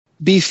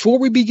Before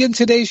we begin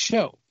today's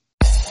show,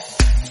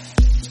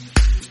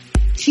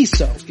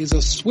 Tissot is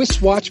a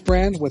Swiss watch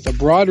brand with a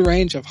broad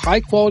range of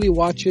high-quality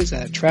watches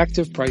at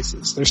attractive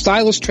prices. They're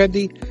stylish,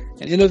 trendy,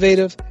 and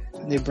innovative,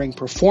 and they bring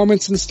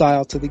performance and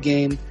style to the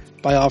game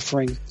by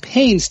offering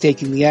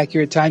painstakingly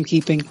accurate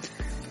timekeeping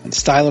and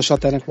stylish,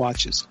 authentic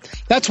watches.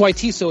 That's why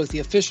Tissot is the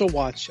official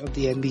watch of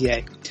the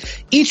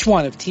NBA. Each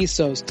one of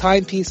Tissot's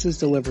timepieces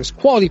delivers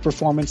quality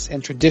performance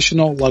and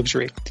traditional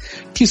luxury.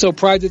 Tissot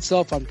prides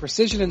itself on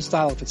precision and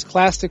style of its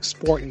classic,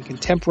 sport, and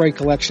contemporary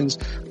collections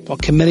while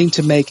committing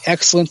to make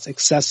excellence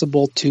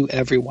accessible to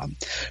everyone.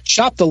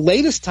 Shop the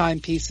latest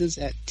timepieces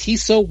at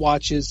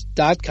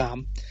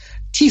TissotWatches.com.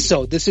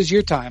 Tissot, this is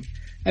your time.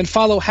 And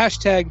follow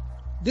hashtag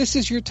This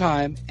Is Your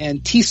Time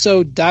and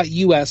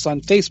Tissot.us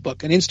on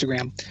Facebook and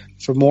Instagram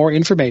for more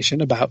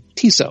information about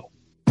Tissot.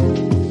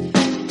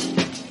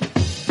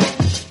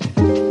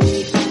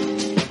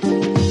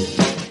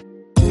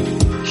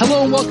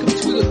 Hello and welcome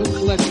to the Hoop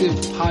Collective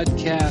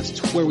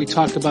podcast where we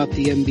talk about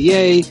the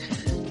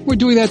NBA. We're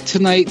doing that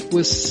tonight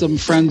with some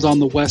friends on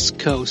the West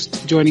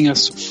Coast. Joining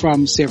us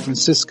from San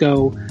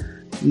Francisco,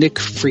 Nick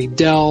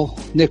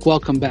Friedell. Nick,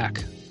 welcome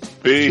back.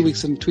 B. Two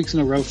weeks in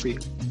a row for you.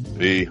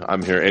 B,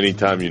 I'm here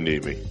anytime you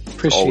need me.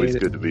 Appreciate Always it.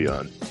 good to be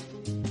on.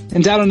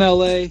 And down in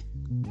LA,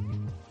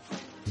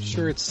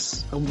 sure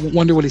I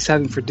wonder what he's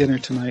having for dinner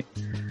tonight.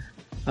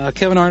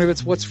 Kevin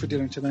Arnovitz, what's for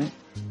dinner tonight?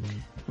 I'm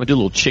going to do a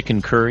little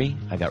chicken curry.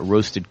 I got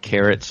roasted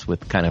carrots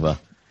with kind of a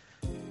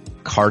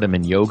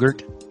cardamom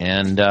yogurt.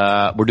 And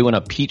we're doing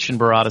a peach and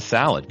burrata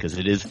salad because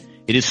it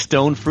is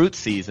stone fruit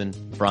season.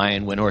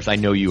 Brian Windhorst, I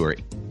know you are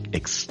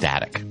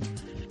ecstatic.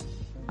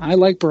 I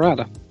like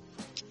burrata.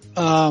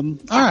 All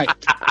right.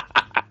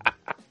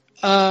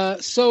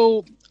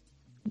 So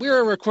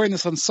we're recording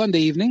this on Sunday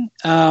evening.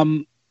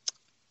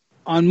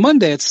 On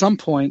Monday at some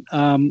point,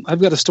 I've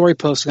got a story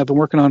posting I've been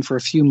working on for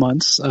a few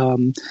months.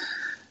 Got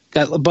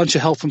a bunch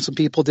of help from some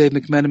people, Dave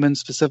McMenamin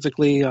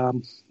specifically,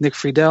 Nick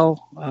Friedell,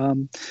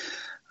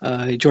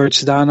 George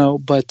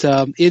Sedano. But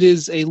it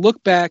is a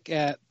look back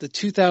at the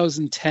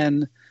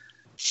 2010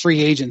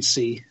 free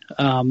agency,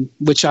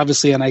 which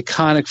obviously an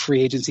iconic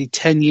free agency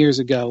 10 years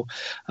ago,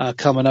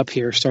 coming up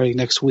here starting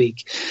next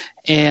week.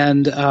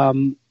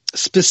 And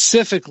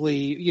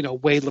specifically,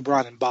 Wade,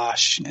 LeBron, and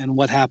Bosh and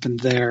what happened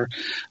there.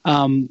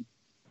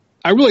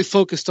 I really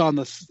focused on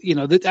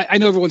I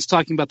know everyone's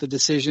talking about the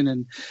decision,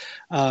 and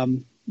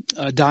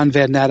Don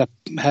Van Natta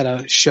had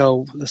a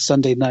show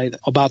Sunday night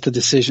about the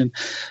decision.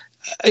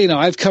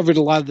 I've covered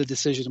a lot of the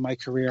decision in my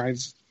career. I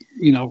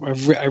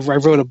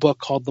wrote a book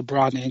called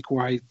LeBron Inc.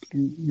 where I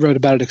wrote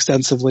about it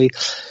extensively.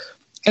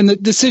 And the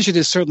decision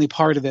is certainly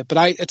part of it,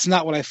 but it's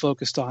not what I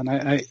focused on.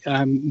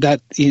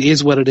 That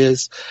is what it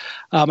is.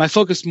 I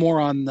focused more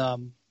on,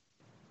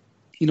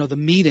 the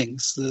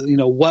meetings,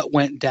 what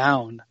went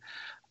down,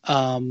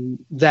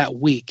 that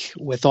week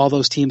with all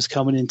those teams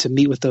coming in to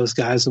meet with those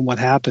guys and what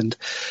happened.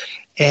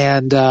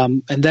 And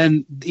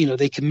then,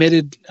 they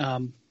committed,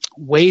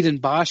 Wade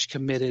and Bosh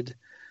committed,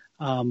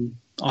 on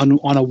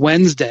a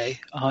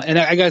Wednesday. And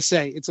I gotta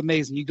say, it's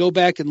amazing. You go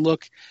back and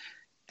look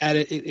at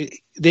it,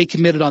 they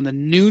committed on the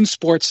Noon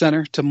Sports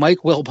Center to Mike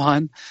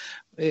Wilbon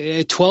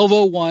at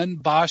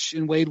 12:01. Bosh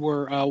and Wade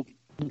were,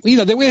 they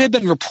had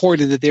been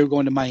reported that they were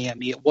going to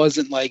Miami. It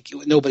wasn't like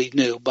nobody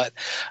knew, but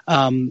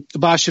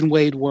Bosh and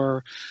Wade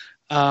were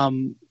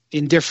in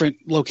different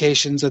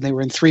locations, and they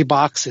were in 3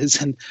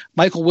 boxes. And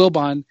Michael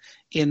Wilbon,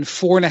 in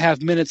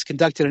 4.5 minutes,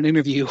 conducted an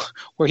interview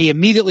where he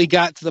immediately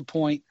got to the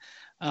point.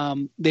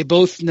 They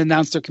both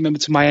announced their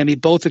commitment to Miami,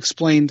 both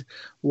explained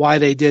why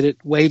they did it.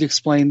 Wade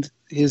explained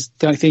his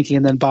thinking,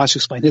 and then Bosh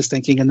explained his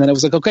thinking. And then it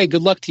was like, okay,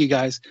 good luck to you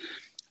guys.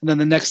 And then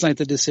the next night,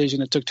 the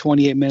decision, it took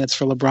 28 minutes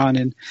for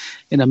LeBron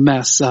in a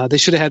mess. They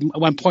should have had, at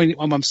one point,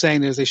 what I'm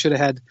saying is they should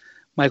have had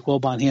Mike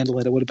Wilbon handle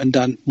it. It would have been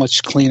done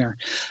much cleaner.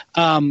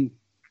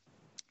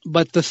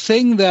 But the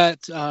thing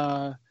that,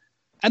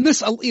 and this,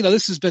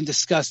 this has been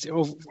discussed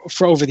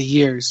for over the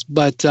years,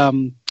 but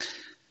the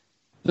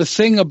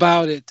thing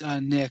about it,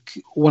 Nick,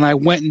 when I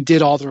went and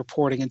did all the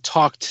reporting and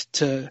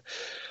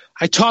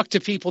I talked to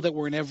people that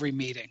were in every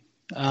meeting.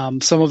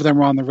 Some of them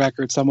are on the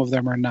record, some of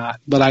them are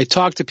not. But I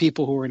talked to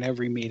people who were in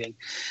every meeting.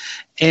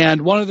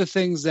 And one of the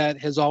things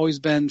that has always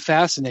been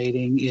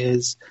fascinating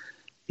is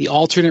the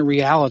alternate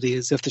reality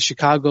is if the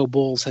Chicago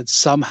Bulls had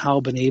somehow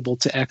been able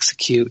to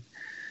execute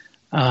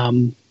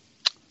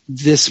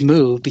this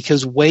move,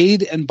 because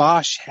Wade and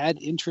Bosh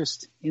had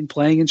interest in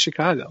playing in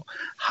Chicago.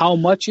 How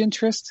much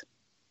interest?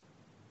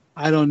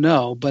 I don't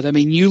know. But, I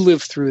mean, you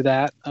lived through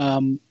that.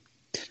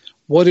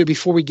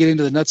 Before we get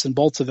into the nuts and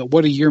bolts of it,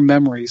 what are your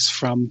memories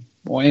from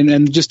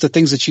and just the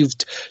things that you've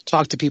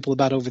talked to people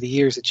about over the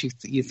years that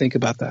you think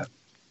about that?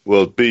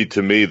 Well,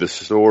 to me, the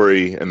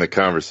story and the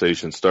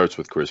conversation starts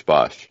with Chris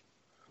Bosh,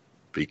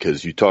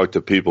 because you talk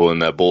to people in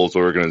that Bulls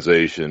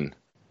organization,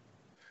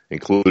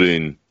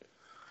 including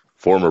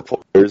former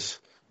players.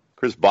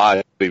 Chris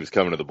Bosh, he was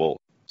coming to the Bulls,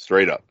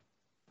 straight up.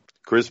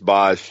 Chris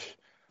Bosh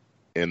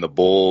and the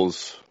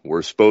Bulls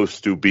were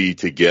supposed to be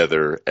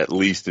together, at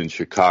least in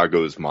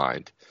Chicago's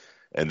mind.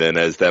 And then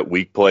as that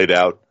week played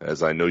out,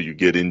 as I know you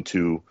get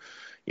into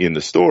in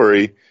the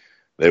story,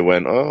 they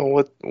went,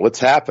 oh, what's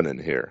happening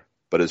here?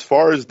 But as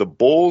far as the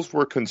Bulls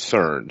were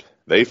concerned,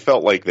 they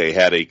felt like they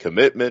had a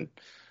commitment,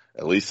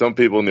 at least some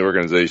people in the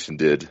organization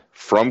did,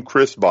 from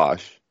Chris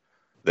Bosh.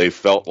 They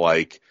felt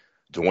like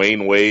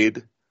Dwyane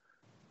Wade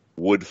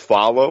would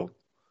follow.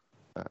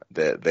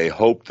 They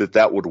hoped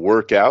that would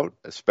work out,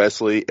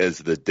 especially as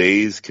the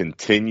days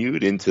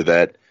continued into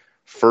that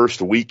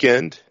first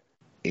weekend.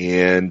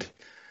 And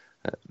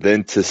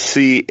then to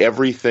see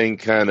everything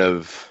kind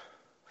of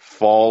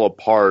fall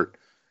apart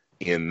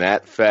in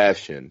that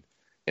fashion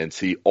and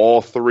see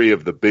all three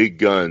of the big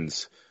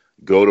guns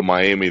go to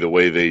Miami the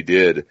way they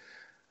did,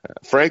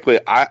 frankly,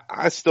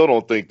 I still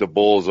don't think the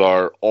Bulls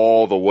are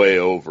all the way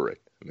over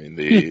it. I mean,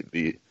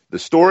 the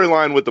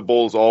storyline with the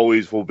Bulls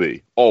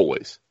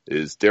always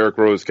is Derrick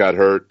Rose got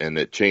hurt and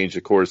it changed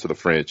the course of the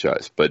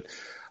franchise. But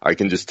I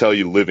can just tell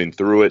you, living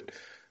through it,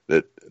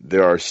 that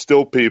there are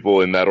still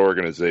people in that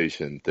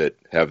organization that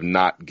have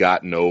not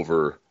gotten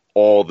over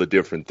all the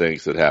different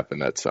things that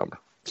happened that summer.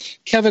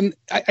 Kevin,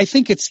 I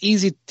think it's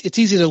easy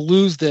to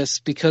lose this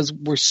because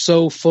we're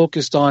so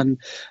focused on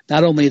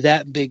not only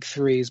that big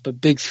threes, but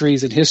big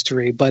threes in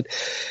history. But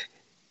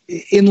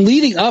in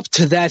leading up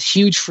to that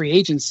huge free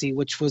agency,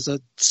 which was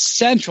a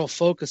central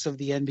focus of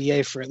the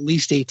NBA for at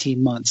least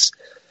 18 months,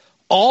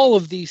 all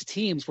of these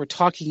teams were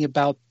talking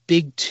about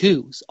big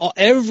twos.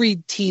 Every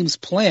team's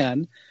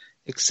plan,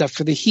 except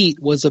for the Heat,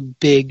 was a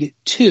big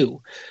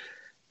two.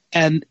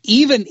 And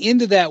even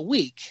into that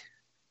week,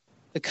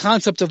 the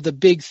concept of the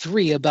big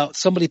three, about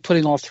somebody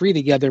putting all three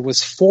together,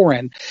 was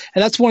foreign.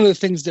 And that's one of the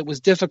things that was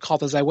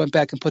difficult as I went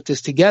back and put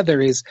this together,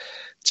 is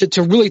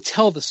to really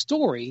tell the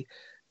story.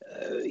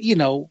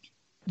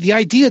 The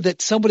idea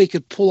that somebody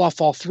could pull off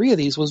all three of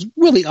these was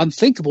really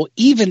unthinkable,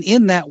 even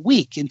in that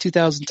week in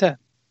 2010.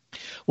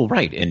 Well,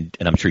 right. And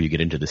I'm sure you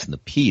get into this in the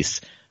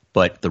piece,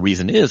 but the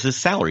reason is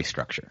salary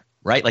structure,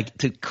 right? Like,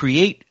 to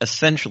create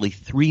essentially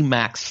 3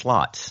 max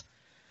slots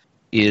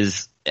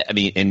is, I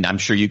mean, and I'm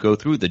sure you go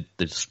through the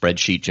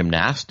spreadsheet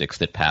gymnastics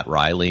that Pat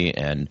Riley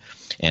and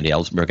Andy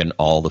Ellsberg and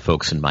all the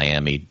folks in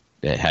Miami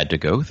had to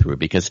go through,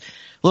 because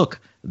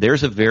look,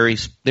 there's very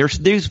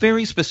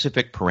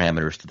specific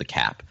parameters to the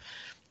cap.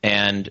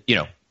 And,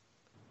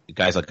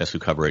 guys like us who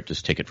cover it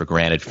just take it for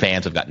granted.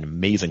 Fans have gotten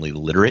amazingly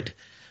literate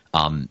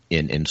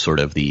in sort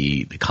of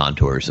the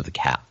contours of the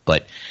cap.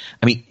 But,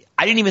 I mean,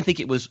 I didn't even think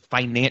it was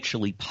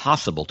financially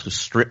possible to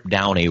strip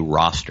down a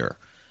roster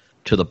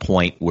to the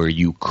point where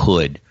you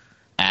could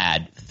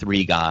add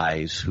 3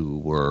 guys who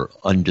were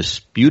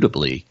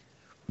undisputably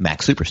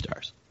max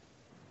superstars.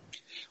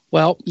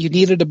 Well, you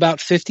needed about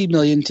 $50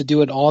 million to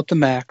do it all at the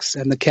max,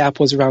 and the cap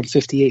was around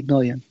 $58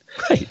 million.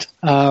 Right.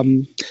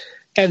 And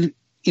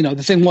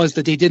the thing was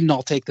that they didn't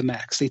all take the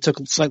max. They took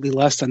slightly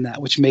less than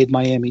that, which made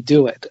Miami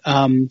do it.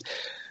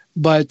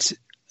 But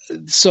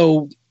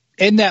so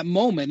in that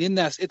moment,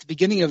 at the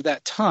beginning of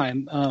that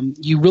time,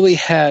 you really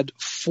had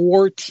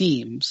 4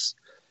 teams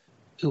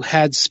who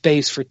had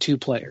space for 2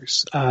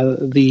 players.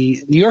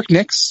 The New York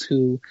Knicks,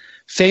 who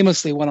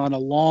famously went on a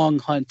long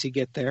hunt to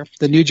get there.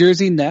 The New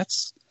Jersey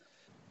Nets,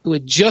 who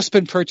had just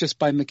been purchased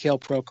by Mikhail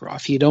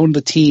Prokhorov. He had owned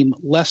the team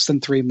less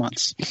than 3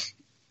 months.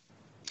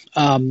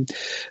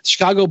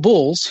 Chicago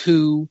Bulls,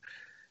 who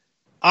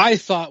I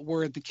thought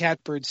were at the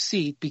catbird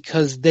seat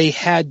because they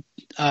had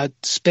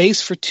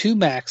space for 2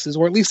 maxes,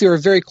 or at least they were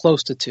very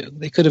close to 2.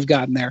 They could have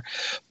gotten there.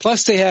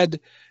 Plus they had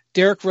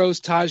Derrick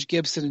Rose, Taj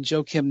Gibson, and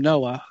Joakim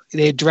Noah.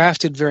 They had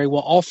drafted very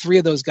well. All 3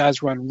 of those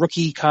guys were on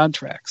rookie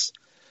contracts,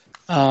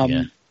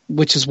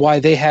 which is why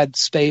they had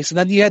space. And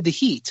then you had the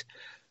Heat,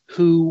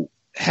 who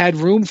had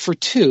room for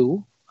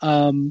 2,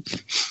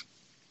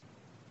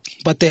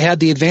 but they had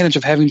the advantage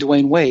of having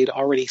Dwyane Wade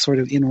already sort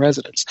of in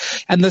residence.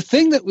 And the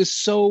thing that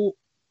was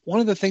one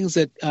of the things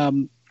that,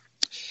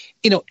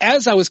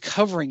 as I was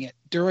covering it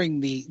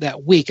during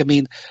that week, I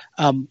mean,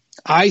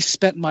 I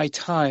spent my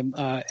time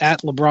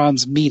at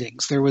LeBron's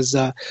meetings. There was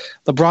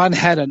LeBron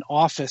had an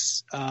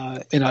office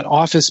in an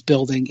office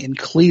building in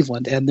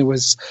Cleveland, and there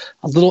was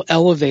a little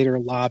elevator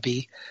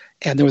lobby,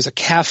 and there was a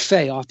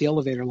cafe off the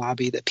elevator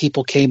lobby that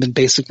people came and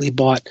basically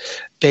bought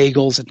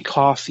bagels and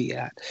coffee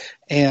at.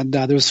 And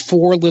there was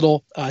 4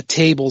 little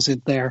tables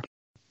in there.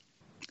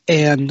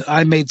 And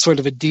I made sort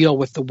of a deal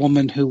with the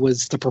woman who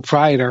was the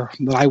proprietor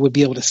that I would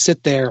be able to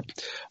sit there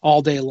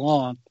all day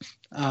long,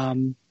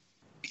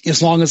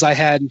 as long as I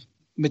had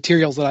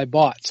materials that I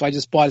bought. So I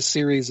just bought a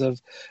series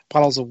of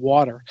bottles of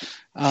water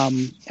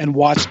and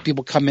watched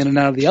people come in and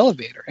out of the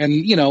elevator. And,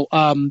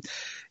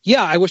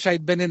 I wish I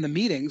had been in the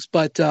meetings,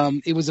 but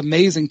it was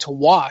amazing to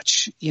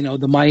watch,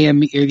 the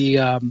Miami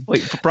 –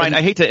 Wait, Brian,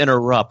 I hate to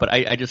interrupt, but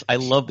I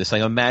love this.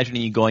 I'm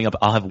imagining you going up,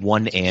 I'll have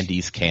 1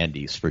 Andy's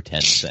Candies for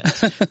 10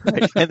 cents.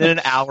 Right? And then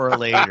an hour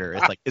later,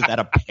 it's like, is that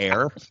a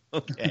pair?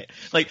 Okay.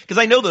 Because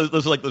I know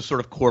those are like those sort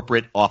of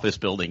corporate office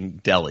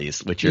building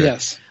delis, which are –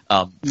 yes.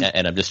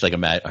 And I'm just like, all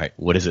right,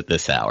 what is it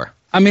this hour?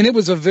 I mean, it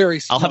was a very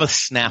small. I'll have a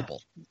Snapple.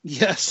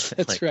 Yes,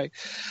 that's right.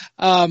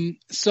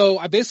 So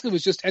I basically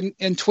was just,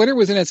 and Twitter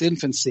was in its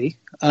infancy.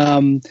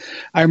 I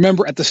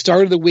remember at the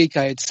start of the week,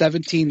 I had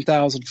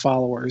 17,000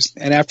 followers.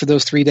 And after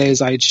those 3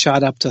 days, I had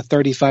shot up to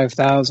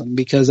 35,000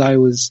 because I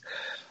was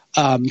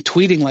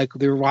tweeting like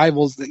the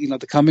arrivals,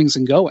 the comings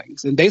and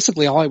goings. And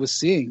basically all I was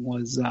seeing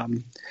was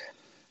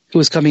who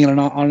was coming in and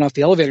on and off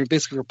the elevator,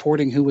 basically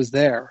reporting who was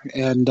there.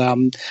 And,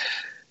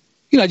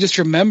 I just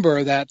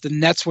remember that the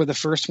Nets were the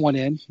first one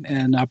in,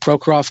 and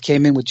Prokhorov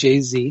came in with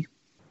Jay-Z.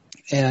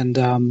 And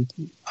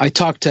I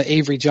talked to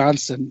Avery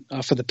Johnson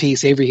for the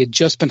piece. Avery had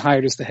just been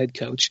hired as the head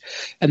coach.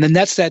 And the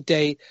Nets that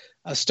day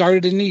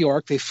started in New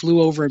York. They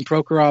flew over in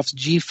Prokhorov's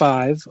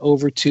G5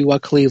 over to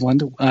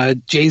Cleveland.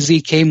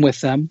 Jay-Z came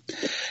with them.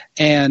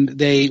 And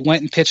they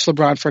went and pitched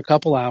LeBron for a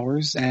couple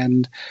hours.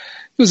 And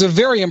it was a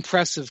very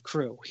impressive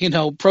crew.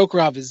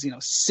 Prokhorov is,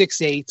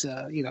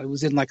 6'8". He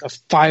was in like a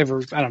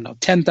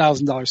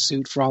 $10,000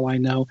 suit for all I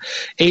know.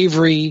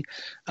 Avery,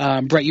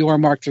 Brett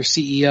Yormark, their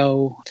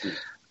CEO,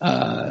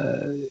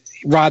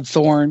 Rod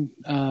Thorne,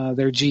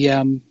 their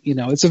GM.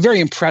 It's a very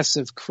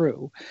impressive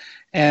crew.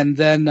 And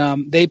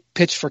then they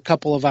pitched for a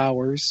couple of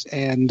hours,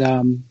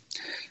 and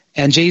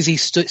Jay-Z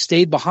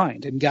stayed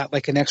behind and got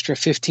like an extra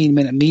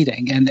 15-minute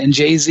meeting. And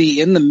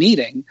Jay-Z in the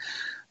meeting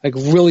like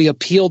really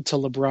appealed to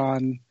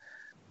LeBron,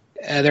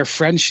 their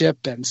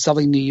friendship and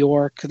selling New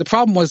York. The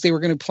problem was they were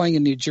going to be playing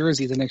in New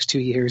Jersey the next 2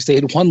 years. They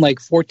had won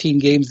like 14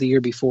 games the year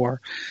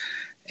before.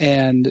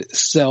 And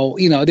so,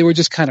 they were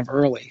just kind of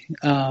early.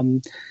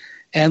 And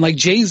like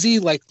Jay-Z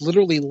like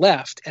literally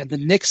left, and the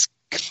Knicks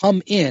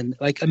come in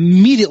like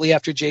immediately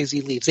after Jay-Z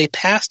leaves. They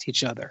passed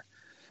each other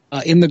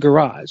in the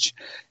garage.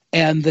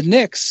 And the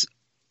Knicks,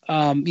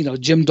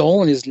 Jim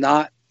Dolan is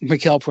not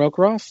Mikhail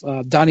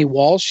Prokhorov. Donnie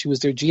Walsh, who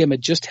was their GM,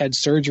 had just had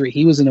surgery.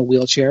 He was in a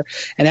wheelchair.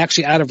 And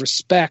actually, out of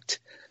respect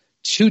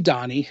to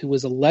Donnie, who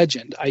was a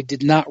legend, I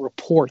did not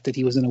report that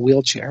he was in a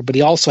wheelchair, but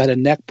he also had a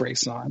neck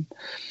brace on.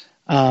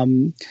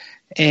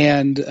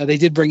 And they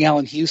did bring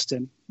Allen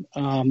Houston.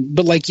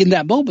 But like in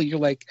that moment, you're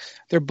like,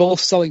 they're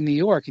both selling New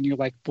York, and you're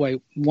like, boy,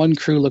 one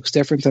crew looks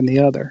different than the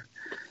other.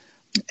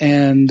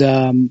 And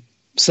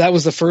so that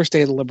was the first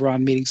day of the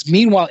LeBron meetings.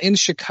 Meanwhile, in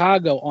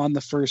Chicago on the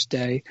first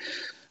day,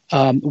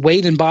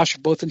 Wade and Bosh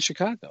are both in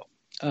Chicago.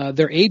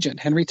 Their agent,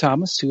 Henry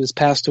Thomas, who has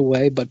passed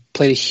away but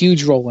played a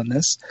huge role in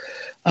this,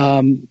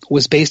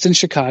 was based in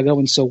Chicago.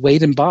 And so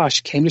Wade and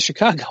Bosh came to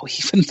Chicago,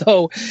 even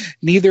though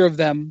neither of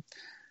them,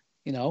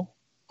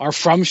 are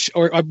from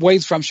or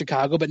Wade's from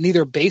Chicago, but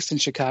neither are based in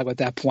Chicago at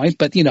that point.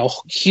 But,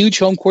 huge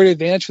home court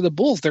advantage for the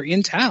Bulls. They're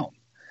in town.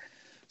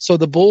 So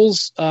the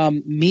Bulls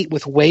meet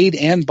with Wade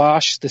and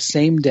Bosh the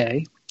same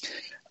day.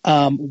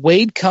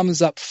 Wade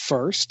comes up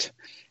first,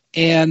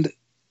 and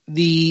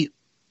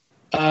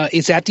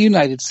it's at the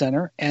United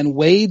Center, and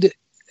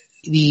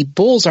the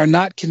Bulls are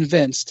not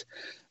convinced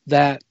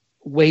that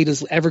Wade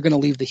is ever going to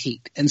leave the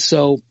Heat. And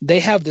so they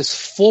have this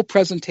full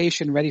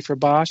presentation ready for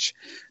Bosh,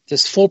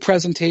 this full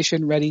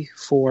presentation ready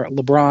for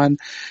LeBron,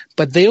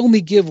 but they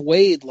only give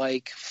Wade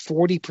like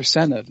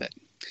 40% of it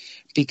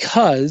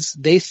because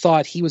they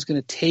thought he was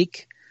going to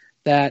take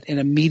that and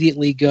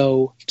immediately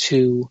go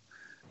to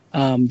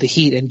the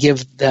Heat and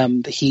give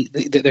them the Heat,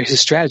 his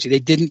strategy. They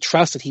didn't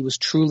trust that he was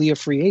truly a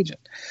free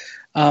agent.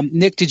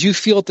 Nick, did you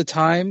feel at the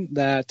time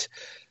that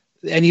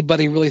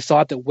anybody really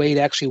thought that Wade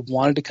actually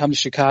wanted to come to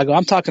Chicago?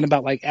 I'm talking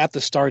about like at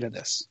the start of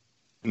this.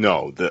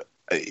 No,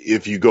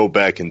 if you go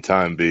back in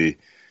time, B,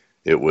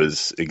 it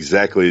was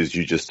exactly as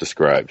you just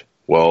described.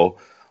 Well,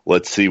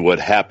 let's see what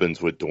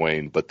happens with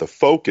Dwyane. But the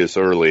focus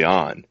early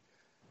on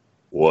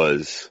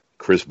was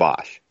Chris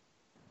Bosh.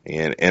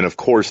 And of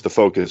course, the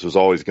focus was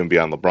always going to be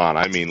on LeBron.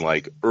 I mean,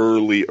 like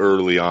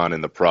early on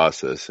in the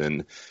process.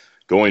 And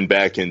going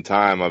back in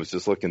time, I was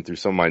just looking through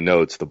some of my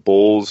notes. The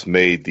Bulls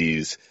made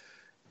these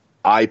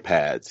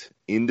iPads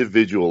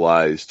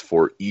individualized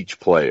for each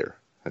player,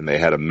 and they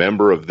had a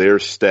member of their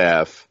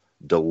staff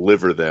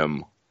deliver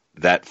them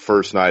that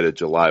first night of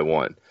July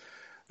 1.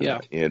 Yeah.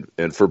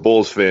 And for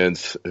Bulls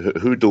fans,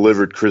 who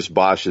delivered Chris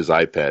Bosh's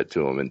iPad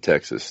to him in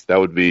Texas? That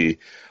would be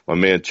my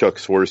man Chuck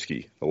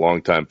Swirsky, a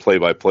longtime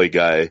play-by-play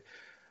guy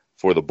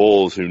for the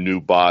Bulls who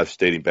knew Bosh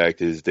dating back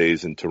to his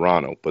days in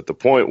Toronto. But the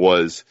point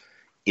was,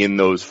 in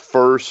those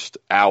first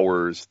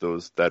hours,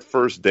 that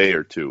first day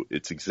or two,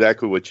 it's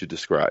exactly what you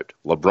described.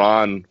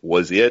 LeBron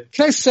was it.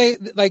 Can I say,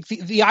 like,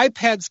 the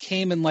iPads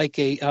came in like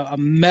a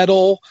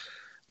metal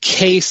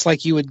case,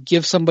 like you would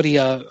give somebody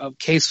a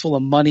case full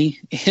of money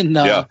in.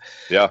 Yeah.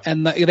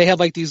 And they had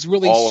like these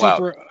really all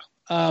super.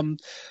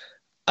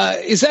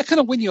 Is that going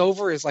to win you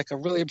over as like a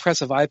really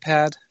impressive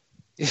iPad?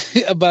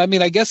 But I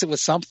mean, I guess it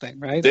was something,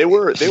 right? They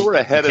were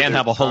ahead of their can't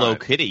have a time. Hello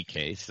Kitty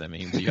case. I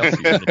mean, what else are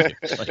you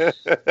gonna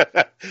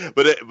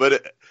do?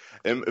 But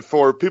and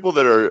for people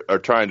that are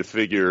trying to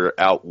figure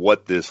out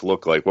what this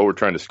looked like, what we're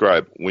trying to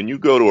describe, when you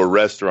go to a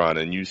restaurant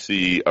and you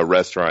see a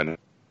restaurant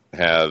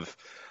have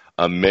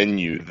a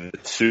menu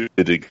that's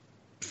suited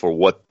for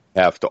what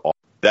they have to offer,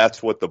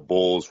 that's what the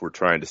Bulls were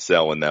trying to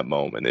sell in that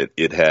moment.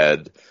 It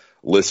had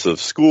lists of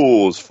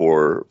schools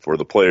for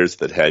the players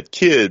that had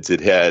kids.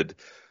 It had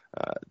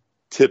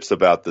tips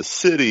about the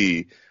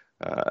city.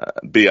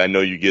 B, I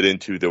know you get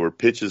into, there were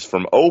pitches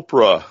from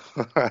Oprah.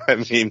 I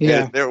mean,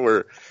 yeah. there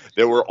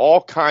were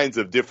all kinds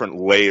of different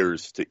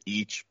layers to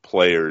each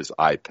player's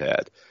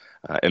iPad.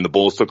 And the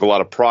Bulls took a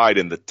lot of pride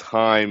in the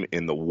time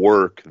and the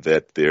work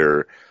that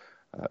their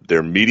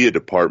media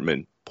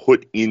department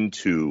put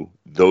into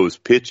those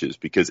pitches,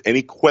 because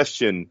any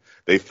question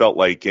they felt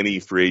like any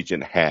free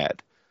agent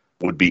had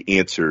would be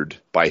answered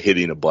by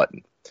hitting a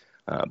button.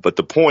 But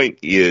the point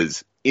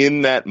is,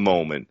 in that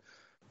moment,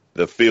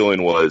 the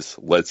feeling was,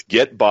 let's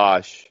get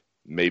Bosh.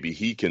 Maybe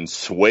he can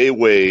sway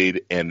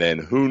Wade, and then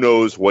who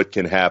knows what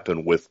can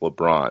happen with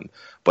LeBron.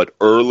 But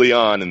early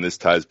on, and this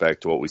ties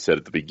back to what we said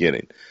at the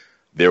beginning,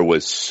 there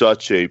was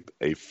such a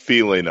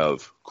feeling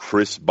of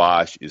Chris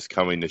Bosh is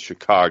coming to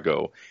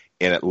Chicago,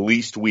 and at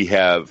least we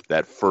have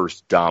that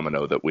first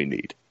domino that we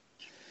need.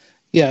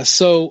 Yeah,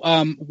 so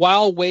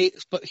while Wade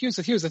 – but here's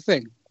the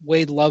thing.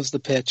 Wade loves the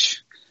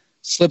pitch.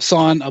 Slips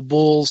on a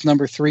Bulls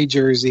number 3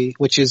 jersey,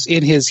 which is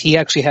in his – he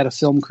actually had a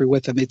film crew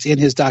with him. It's in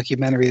his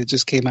documentary that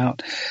just came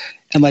out.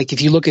 And, like,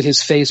 if you look at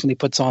his face when he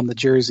puts on the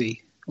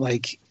jersey,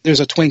 like, there's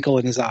a twinkle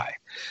in his eye.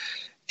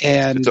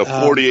 And it's a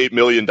 $48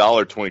 million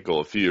twinkle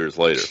a few years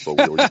later.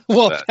 But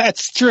well,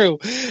 that's true.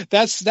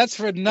 That's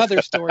for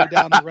another story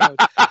down the road.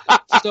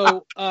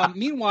 So,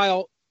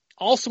 meanwhile,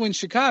 also in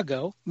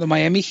Chicago, the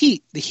Miami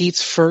Heat, the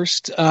Heat's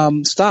first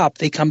stop,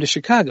 they come to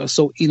Chicago.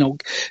 So,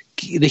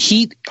 the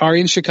Heat are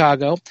in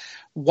Chicago.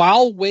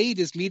 While Wade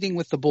is meeting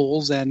with the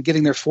Bulls and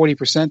getting their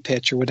 40%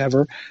 pitch or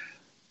whatever,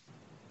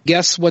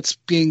 guess what's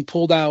being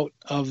pulled out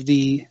of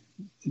the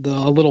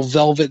little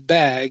velvet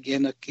bag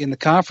in the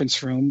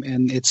conference room,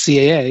 and it's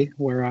CAA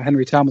where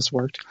Henry Thomas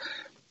worked,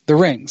 the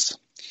rings.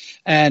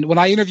 And when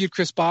I interviewed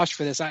Chris Bosh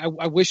for this, I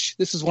wish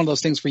this is one of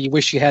those things where you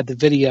wish you had the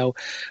video.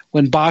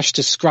 When Bosh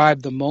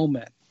described the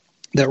moment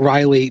that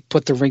Riley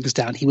put the rings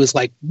down, he was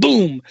like,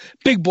 boom,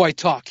 big boy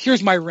talk.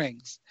 Here's my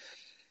rings.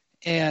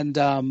 And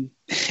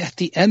at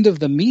the end of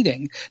the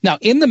meeting, now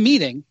in the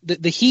meeting,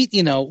 the Heat,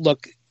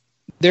 look,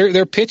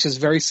 their pitch is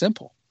very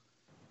simple.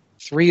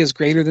 3 is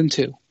greater than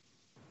 2.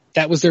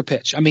 That was their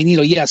pitch. I mean,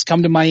 yes,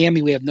 come to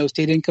Miami. We have no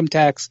state income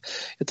tax.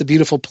 It's a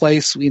beautiful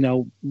place.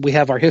 We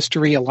have our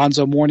history.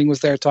 Alonzo Mourning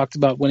was there, talked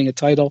about winning a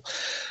title.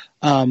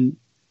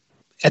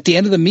 At the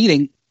end of the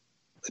meeting,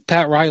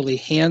 Pat Riley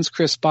hands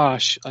Chris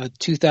Bosh a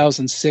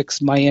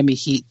 2006 Miami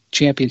Heat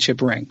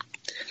championship ring.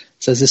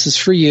 Says, this is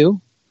for you.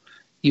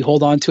 You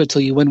hold on to it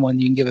till you win one.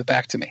 You can give it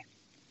back to me,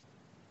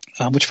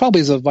 which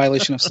probably is a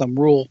violation of some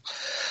rule.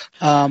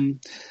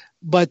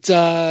 But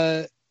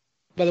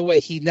by the way,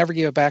 he never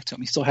gave it back to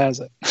him. He still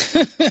has it.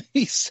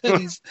 He said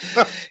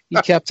he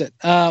kept it.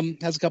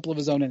 Has a couple of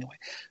his own anyway.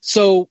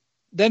 So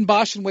then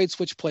Bosh and Wade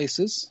switch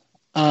places.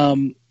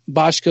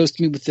 Bosh goes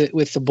to meet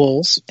with the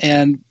Bulls,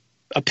 and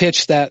a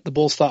pitch that the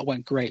Bulls thought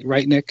went great.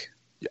 Right, Nick?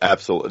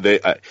 Absolutely.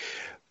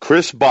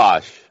 Chris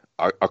Bosh,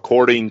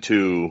 according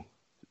to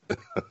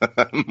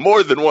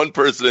more than one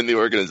person in the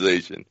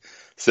organization,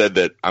 said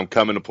that I'm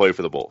coming to play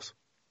for the Bulls.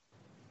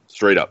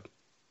 Straight up.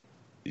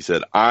 He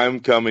said, I'm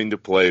coming to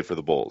play for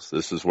the Bulls.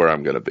 This is where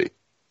I'm going to be.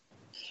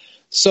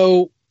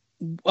 So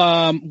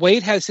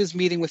Wade has his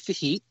meeting with the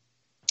Heat.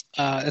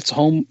 That's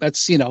home.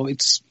 That's,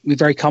 it's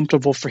very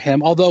comfortable for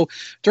him. Although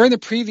during the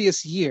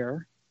previous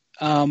year,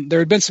 there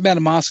had been some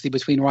animosity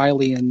between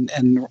Riley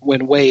and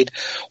when Wade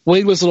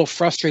was a little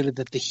frustrated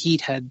that the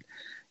Heat had,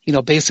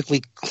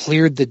 basically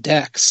cleared the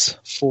decks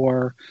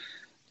for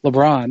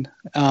LeBron.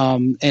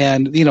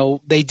 And,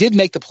 they did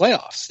make the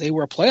playoffs. They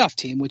were a playoff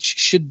team, which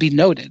should be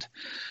noted.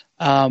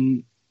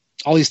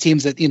 All these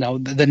teams that,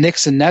 the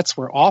Knicks and Nets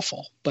were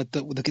awful, but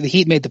the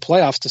Heat made the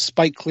playoffs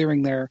despite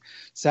clearing their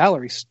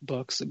salary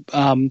books.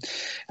 And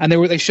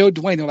they showed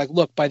Dwyane, they're like,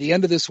 look, by the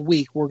end of this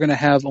week, we're going to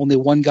have only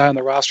one guy on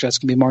the roster. That's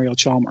going to be Mario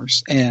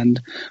Chalmers. And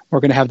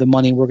we're going to have the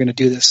money. We're going to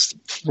do this.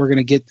 We're going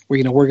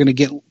to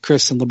get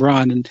Chris and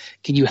LeBron, and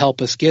can you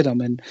help us get them?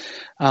 And,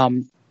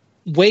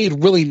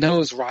 Wade really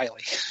knows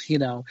Riley,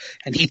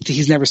 and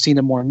he's never seen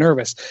him more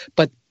nervous,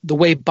 but the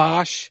way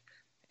Bosh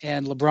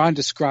and LeBron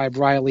described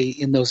Riley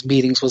in those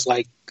meetings was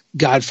like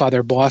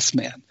Godfather boss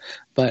man.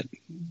 But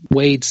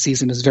Wade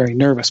sees him as very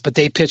nervous. But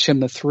they pitch him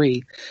the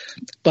 3.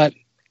 But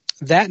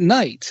that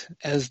night,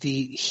 as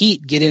the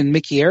Heat get in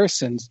Mickey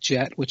Harrison's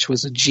jet, which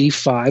was a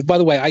G5. By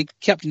the way, I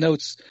kept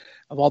notes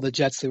of all the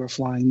jets they were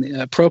flying.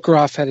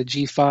 Prokhorov had a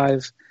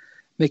G5.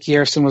 Mickey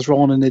Harrison was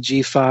rolling in a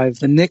G5.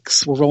 The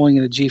Knicks were rolling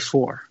in a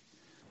G4.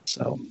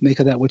 So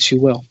make of that what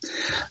you will.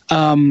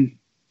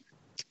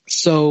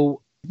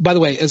 By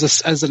the way,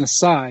 as an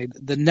aside,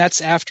 the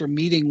Nets, after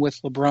meeting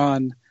with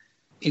LeBron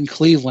in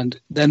Cleveland,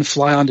 then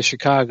fly on to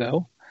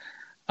Chicago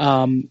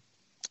and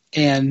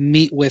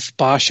meet with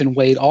Bosh and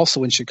Wade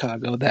also in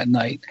Chicago that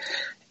night.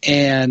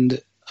 And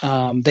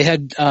they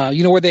had,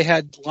 where they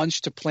had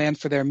lunch to plan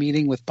for their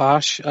meeting with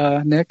Bosh,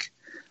 Nick?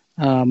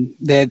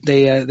 They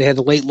had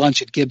a late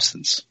lunch at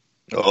Gibson's.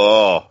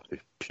 Oh,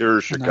 pure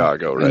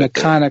Chicago, right? An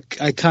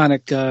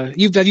iconic.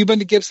 Have you been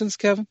to Gibson's,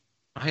 Kevin?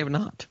 I have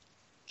not.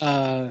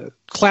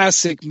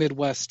 classic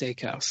Midwest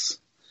steakhouse.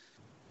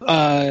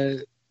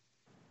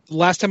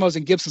 Last time I was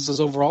in Gibson's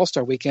was over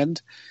All-Star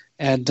Weekend,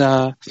 and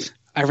I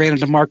ran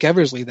into Mark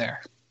Eversley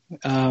there,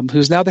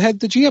 who's now the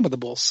GM of the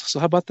Bulls. So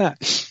how about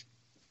that?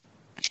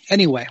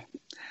 Anyway,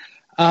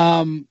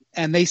 and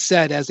they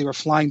said as they were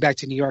flying back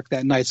to New York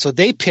that night, so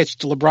they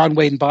pitched LeBron,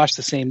 Wade, and Bosh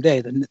the same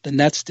day. The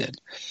Nets did.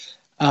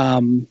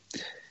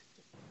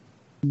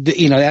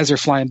 As they're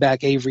flying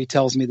back, Avery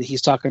tells me that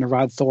he's talking to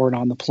Rod Thorne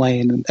on the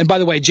plane. And by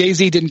the way,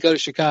 Jay-Z didn't go to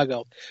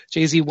Chicago.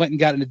 Jay-Z went and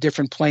got in a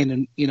different plane.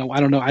 And,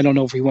 I don't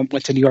know if he went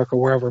to New York or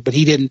wherever, but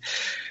he didn't.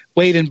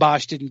 Wade and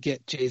Bosh didn't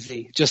get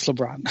Jay-Z, just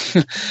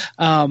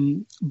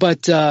LeBron.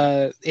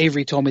 But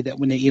Avery told me that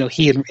when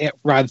he and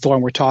Rod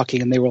Thorne were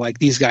talking and they were like,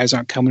 these guys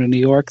aren't coming to New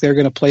York. They're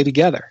going to play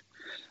together.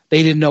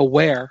 They didn't know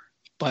where.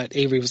 But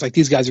Avery was like,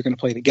 these guys are going to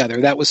play together.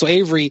 So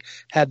Avery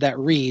had that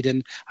read.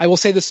 And I will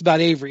say this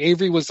about Avery.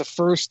 Avery was the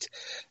first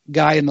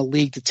guy in the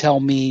league to tell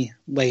me,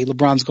 like,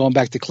 LeBron's going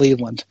back to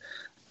Cleveland.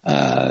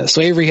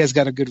 So Avery has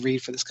got a good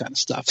read for this kind of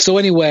stuff. So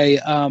anyway,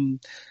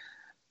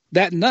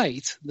 that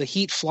night, the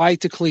Heat fly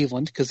to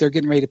Cleveland because they're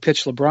getting ready to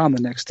pitch LeBron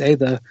the next day.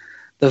 The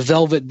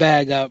velvet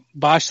bag,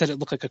 Bosh said it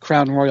looked like a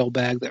Crown Royal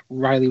bag that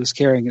Riley was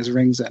carrying his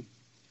rings in.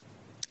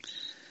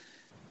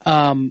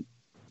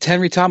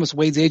 Henry Thomas,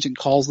 Wade's agent,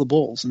 calls the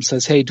Bulls and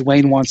says, hey,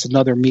 Dwyane wants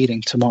another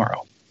meeting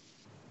tomorrow.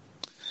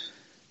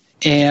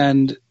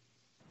 And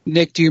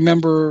Nick, do you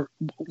remember,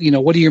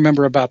 what do you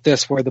remember about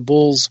this, where the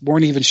Bulls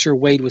weren't even sure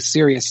Wade was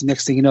serious?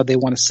 Next thing you know, they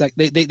want to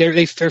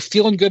they're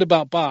feeling good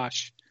about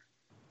Bosh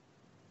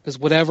because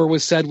whatever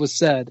was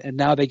said. And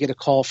now they get a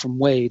call from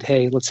Wade.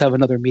 Hey, let's have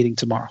another meeting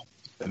tomorrow.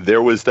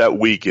 There was that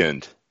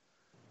weekend,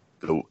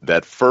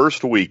 that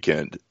first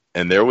weekend,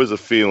 and there was a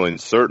feeling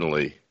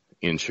certainly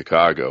in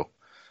Chicago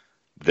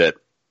that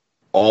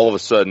all of a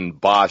sudden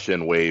Bosh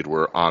and Wade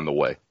were on the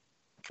way.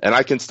 And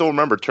I can still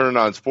remember turning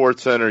on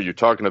SportsCenter, you're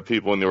talking to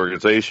people in the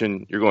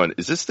organization, you're going,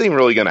 is this thing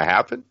really going to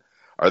happen?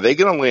 Are they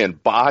going to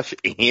land Bosh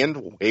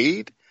and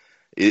Wade?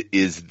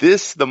 Is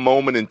this the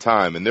moment in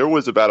time? And there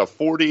was about a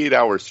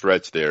 48-hour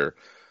stretch there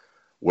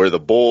where the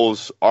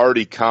Bulls,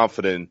 already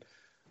confident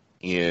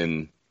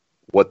in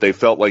what they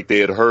felt like they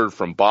had heard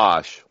from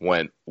Bosh,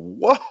 went,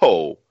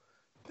 whoa,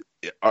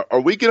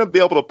 are we going to be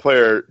able to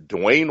pair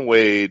Dwyane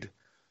Wade,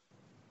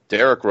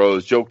 Derrick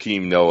Rose,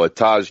 Joakim Noah,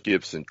 Taj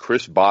Gibson,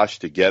 Chris Bosh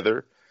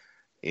together?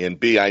 And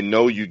B, I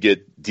know you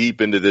get deep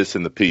into this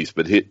in the piece,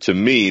 but to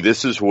me,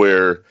 this is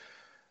where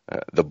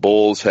the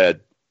Bulls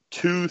had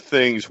two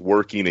things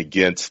working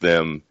against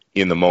them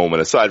in the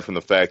moment, aside from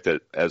the fact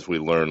that, as we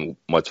learned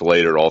much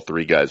later, all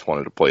three guys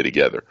wanted to play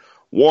together.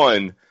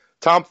 One,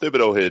 Tom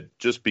Thibodeau had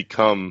just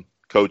become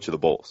coach of the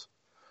Bulls.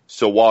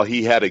 So while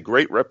he had a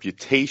great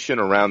reputation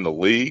around the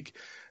league,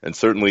 and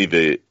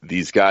certainly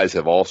these guys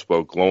have all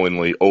spoke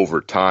glowingly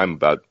over time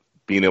about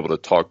being able to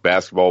talk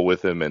basketball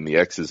with him and the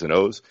X's and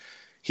O's,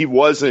 he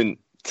wasn't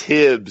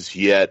Tibbs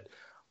yet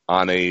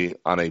on a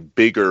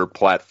bigger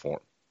platform.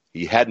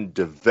 He hadn't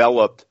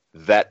developed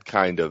that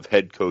kind of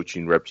head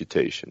coaching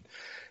reputation.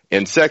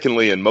 And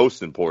secondly, and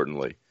most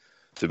importantly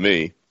to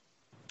me,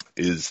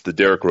 is the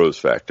Derrick Rose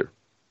factor.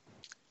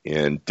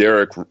 And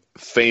Derrick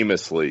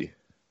famously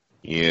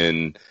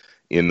in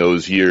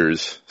those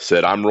years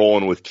said, I'm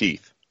rolling with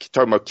Keith.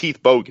 Talking about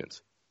Keith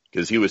Bogans,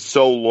 because he was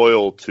so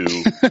loyal to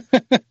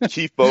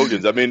Keith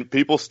Bogans. I mean,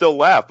 people still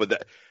laugh,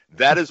 but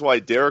that is why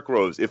Derrick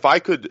Rose, if I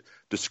could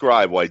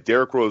describe why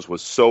Derrick Rose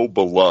was so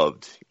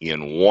beloved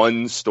in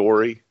one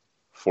story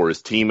for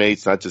his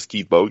teammates, not just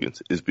Keith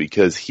Bogans, is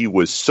because he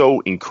was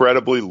so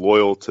incredibly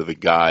loyal to the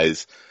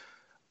guys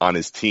on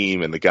his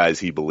team and the guys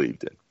he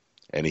believed in.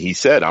 And he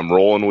said, I'm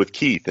rolling with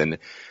Keith. And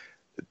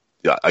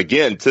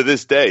again, to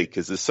this day,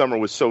 because this summer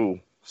was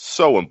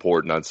so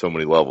important on so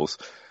many levels,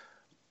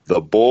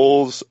 the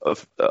Bulls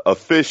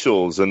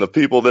officials and the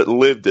people that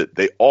lived it,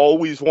 they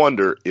always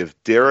wonder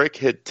if Derrick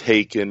had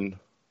taken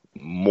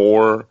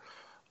more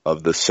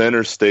of the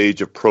center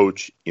stage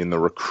approach in the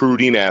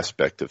recruiting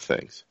aspect of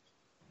things,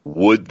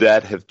 would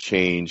that have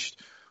changed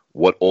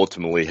what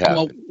ultimately happened?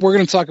 Well, we're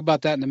going to talk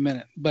about that in a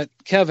minute. But,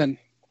 Kevin,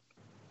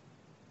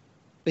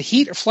 the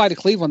Heat fly to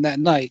Cleveland that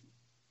night.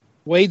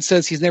 Wade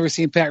says he's never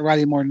seen Pat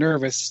Riley more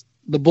nervous.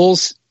 The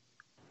Bulls,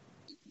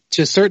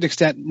 to a certain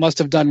extent, must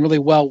have done really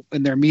well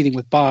in their meeting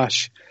with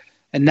Bosh.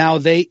 And now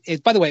by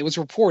the way, it was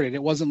reported.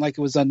 It wasn't like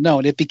it was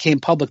unknown. It became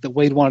public that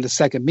Wade wanted a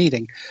second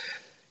meeting.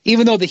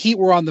 Even though the Heat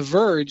were on the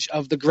verge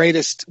of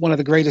one of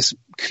the greatest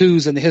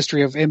coups in the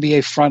history of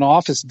NBA front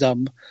office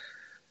dumb,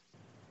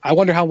 I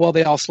wonder how well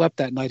they all slept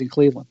that night in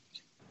Cleveland.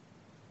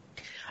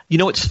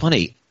 It's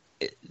funny,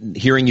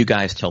 hearing you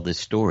guys tell this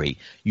story,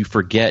 you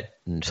forget,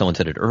 and someone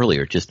said it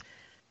earlier, just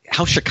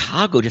how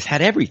Chicago just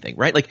had everything,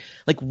 right? Like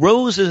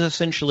Rose is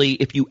essentially,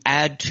 if you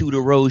add two to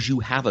Rose, you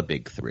have a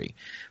big three,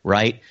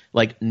 right?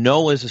 Like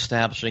Noah's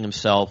establishing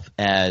himself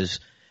as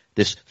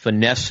this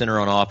finesse center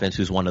on offense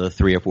who's one of the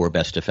 3 or 4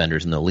 best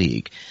defenders in the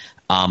league.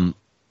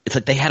 It's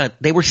like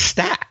they were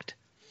stacked.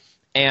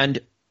 And,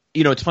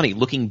 it's funny,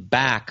 looking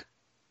back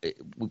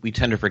we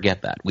tend to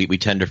forget that. We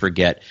tend to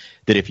forget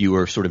that if you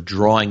were sort of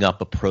drawing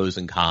up a pros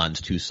and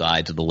cons, two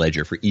sides of the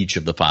ledger for each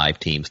of the 5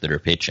 teams that are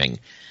pitching,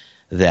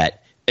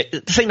 that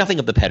to say nothing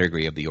of the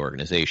pedigree of the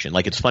organization.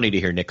 Like, it's funny to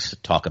hear Nick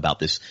talk about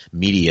this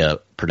media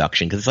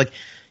production because it's like,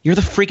 you're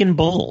the freaking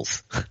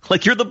Bulls.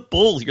 Like, you're the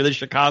Bulls. You're the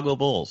Chicago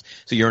Bulls.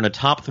 So you're in a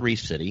top 3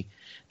 city,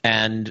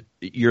 and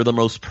you're the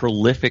most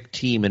prolific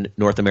team in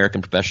North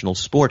American professional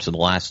sports in the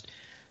last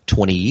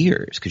 20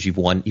 years because you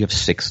have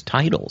 6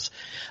 titles.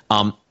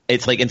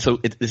 It's like, and so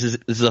this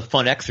is a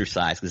fun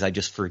exercise because I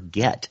just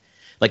forget.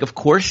 Like, of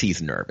course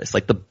he's nervous.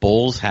 Like, the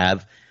Bulls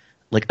have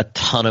like a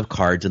ton of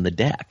cards in the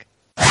deck.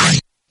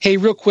 Hey,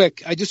 real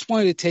quick, I just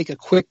wanted to take a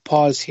quick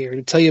pause here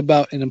to tell you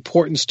about an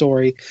important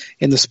story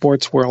in the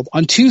sports world.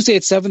 On Tuesday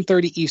at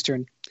 7:30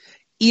 Eastern,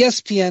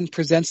 ESPN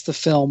presents the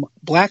film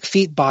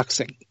Blackfeet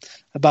Boxing,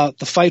 about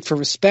the fight for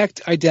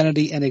respect,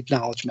 identity, and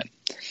acknowledgement.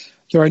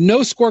 There are no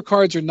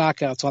scorecards or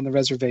knockouts on the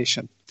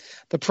reservation.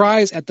 The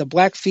prize at the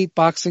Blackfeet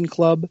Boxing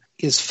Club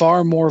is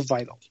far more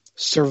vital: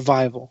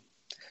 survival.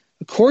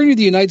 According to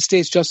the United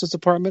States Justice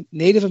Department,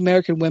 Native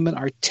American women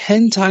are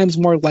 10 times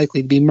more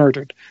likely to be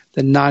murdered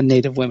than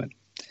non-Native women.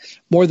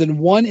 More than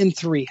 1 in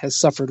 3 has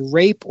suffered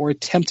rape or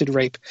attempted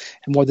rape,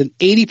 and more than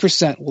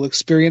 80% will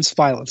experience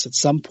violence at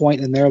some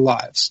point in their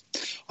lives.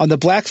 On the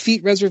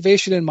Blackfeet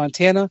Reservation in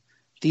Montana,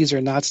 these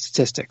are not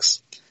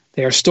statistics.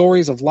 They are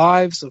stories of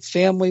lives, of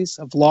families,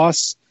 of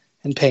loss,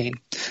 and pain.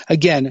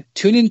 Again,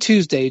 tune in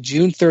Tuesday,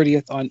 June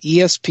 30th on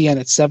ESPN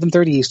at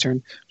 7:30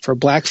 Eastern for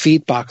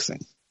Blackfeet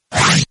Boxing.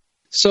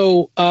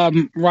 So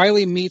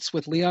Riley meets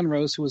with Leon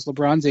Rose, who is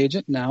LeBron's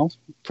agent now,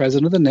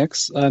 president of the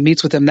Knicks,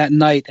 meets with him that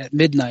night at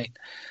midnight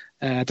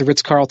at the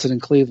Ritz-Carlton in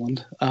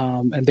Cleveland.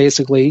 And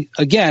basically,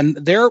 again,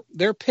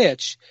 their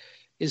pitch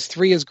is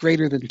 3 is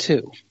greater than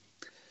 2.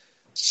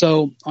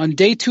 So on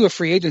day 2 of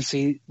free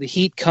agency, the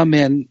Heat come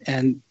in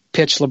and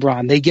pitch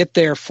LeBron. They get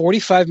there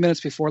 45 minutes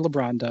before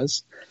LeBron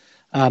does.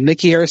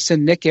 Nick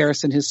Harrison,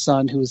 his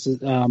son, who is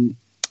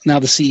now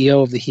the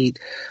CEO of the Heat,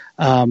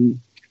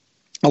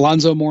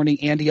 Alonzo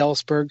Mourning, Andy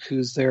Ellisberg,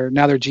 who's their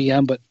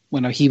GM, but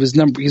when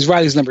he's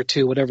Riley's number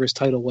 2, whatever his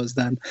title was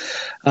then,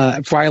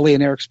 Riley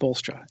and Eric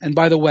Spoelstra. And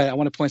by the way, I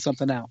want to point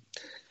something out.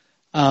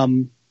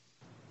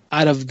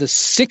 Out of the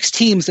 6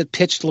 teams that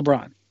pitched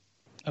LeBron,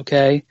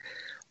 okay,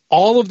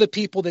 all of the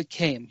people that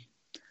came,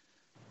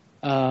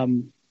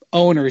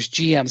 owners,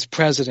 GMs,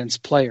 presidents,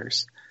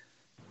 players,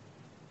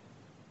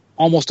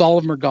 almost all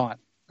of them are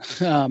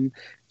gone.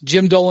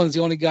 Jim Dolan is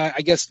the only guy.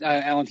 I guess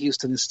Allen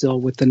Houston is still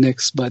with the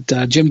Knicks, but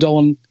Jim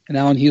Dolan and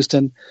Allen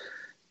Houston,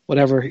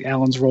 whatever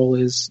Allen's role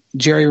is,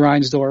 Jerry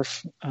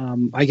Reinsdorf,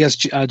 I guess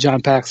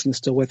John Paxson is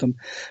still with them.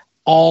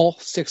 All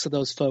 6 of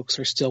those folks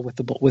are still with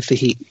the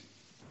Heat.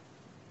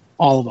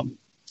 All of them.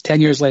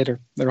 10 years later,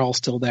 they're all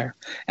still there.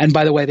 And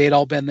by the way, they had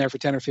all been there for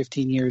 10 or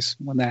 15 years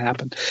when that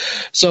happened.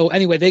 So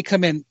anyway, they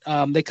come in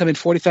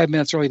 45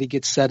 minutes early to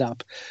get set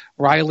up.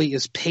 Riley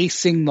is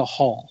pacing the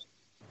hall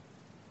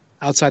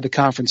outside the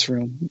conference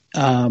room,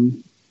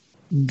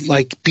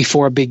 like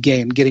before a big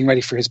game, getting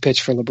ready for his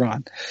pitch for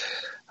LeBron.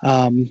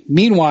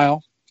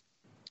 Meanwhile,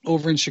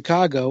 over in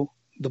Chicago,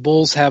 the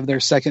Bulls have their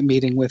second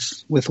meeting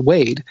with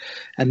Wade,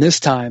 and this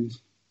time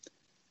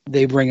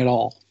they bring it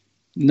all.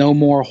 No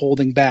more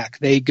holding back.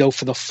 They go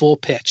for the full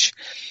pitch.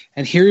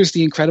 And here's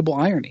the incredible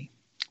irony.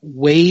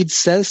 Wade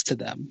says to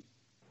them,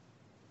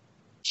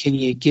 "Can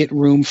you get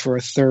room for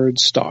a third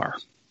star?"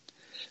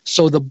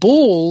 So the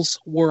Bulls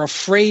were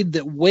afraid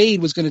that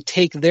Wade was going to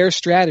take their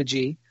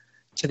strategy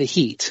to the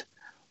Heat,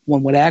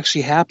 when what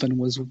actually happened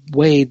was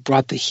Wade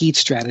brought the Heat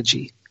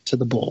strategy to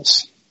the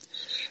Bulls.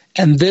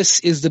 And this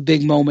is the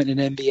big moment in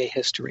NBA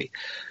history.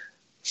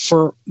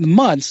 For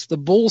months, the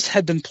Bulls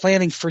had been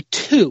planning for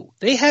 2.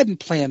 They hadn't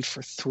planned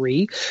for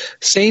 3.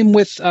 Same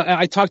with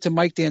I talked to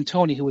Mike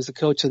D'Antoni, who was the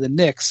coach of the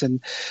Knicks,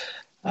 and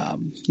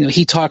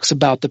he talks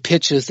about the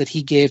pitches that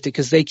he gave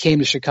because they came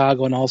to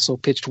Chicago and also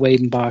pitched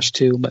Wade and Bosh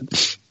too.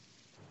 But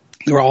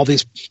there were all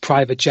these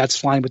private jets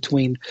flying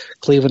between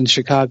Cleveland and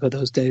Chicago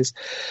those days.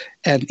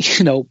 And,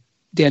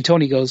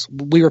 D'Antoni goes,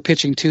 "We were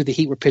pitching 2, the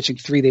Heat were pitching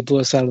 3. They blew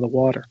us out of the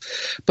water."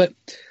 But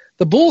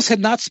the Bulls had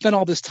not spent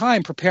all this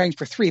time preparing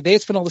for 3. They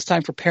had spent all this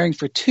time preparing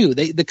for 2.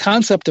 The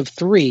concept of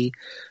 3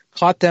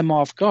 caught them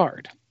off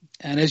guard.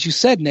 And as you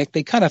said, Nick,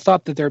 they kind of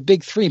thought that their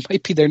big 3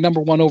 might be their number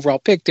 1 overall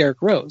pick,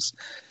 Derrick Rose.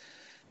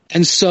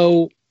 And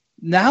so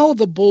now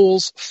the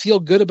Bulls feel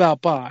good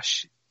about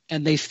Bosh,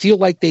 and they feel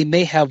like they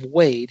may have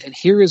Wade. And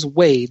here is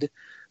Wade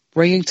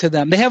bringing to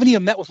them. They haven't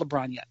even met with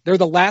LeBron yet. They're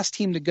the last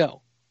team to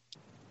go.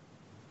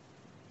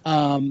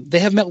 They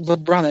have met with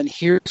LeBron, and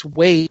here's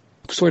Wade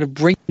sort of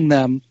bringing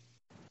them,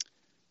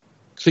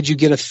 "Could you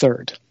get a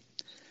third?"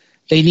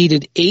 They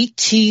needed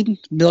 $18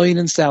 million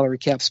in salary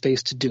cap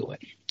space to do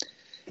it.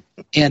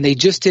 And they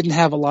just didn't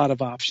have a lot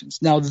of options.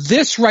 Now,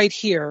 this right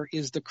here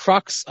is the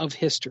crux of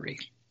history.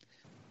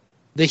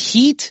 The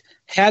Heat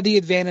had the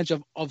advantage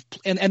of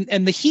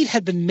and the Heat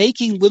had been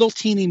making little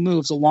teeny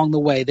moves along the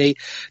way.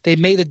 They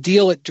made a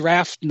deal at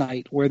draft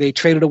night where they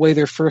traded away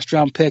their first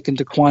round pick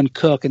into Dwyane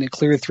Cook, and it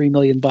cleared $3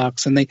 million.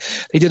 And they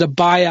did a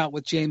buyout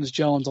with James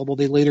Jones, although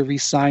they later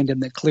re-signed him,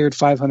 that cleared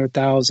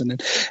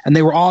 $500,000.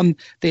 And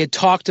they had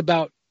talked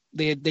about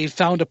they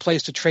found a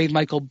place to trade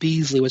Michael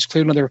Beasley, which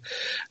cleared another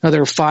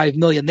 $5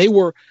 million. They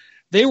were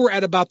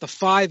at about the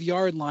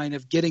 5-yard line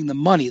of getting the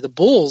money. The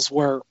Bulls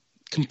were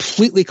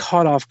completely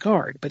caught off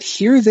guard, but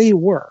here they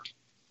were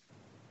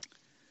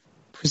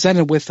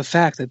presented with the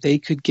fact that they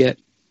could get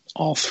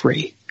all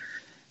three,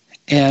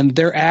 and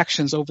their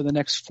actions over the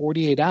next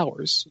 48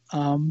 hours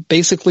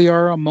basically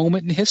are a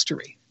moment in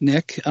history.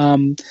 Nick,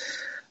 the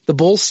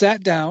Bulls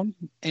sat down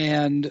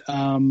and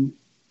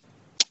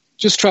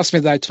just trust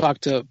me that I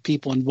talked to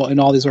people in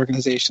all these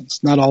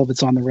organizations. Not all of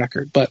it's on the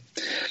record, but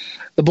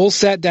the Bulls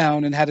sat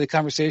down and had a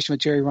conversation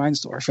with Jerry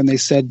Reinsdorf, and they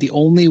said the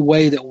only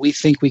way that we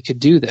think we could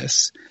do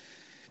this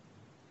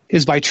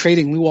is by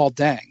trading Luol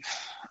Deng.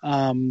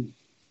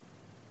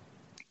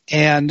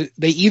 And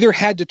they either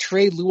had to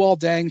trade Luol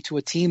Deng to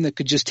a team that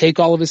could just take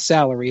all of his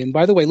salary. And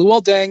by the way,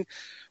 Luol Deng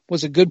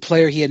was a good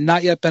player. He had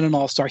not yet been an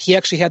All-Star. He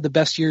actually had the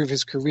best year of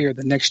his career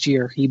the next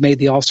year. He made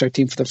the All-Star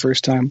team for the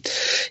first time.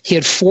 He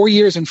had 4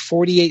 years and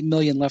 $48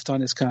 million left on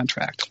his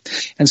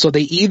contract. And so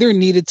they either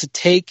needed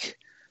to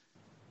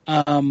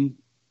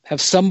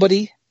have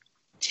somebody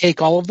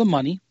take all of the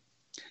money,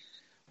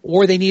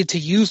 or they needed to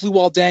use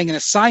Luol Deng in a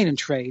sign and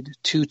trade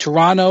to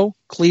Toronto,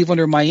 Cleveland,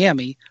 or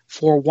Miami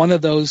for one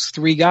of those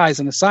three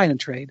guys in a sign and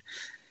trade.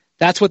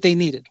 That's what they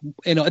needed.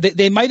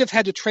 They might have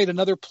had to trade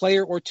another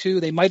player or two.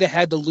 They might have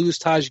had to lose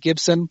Taj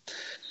Gibson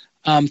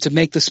to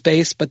make the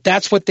space, but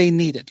that's what they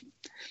needed.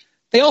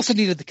 They also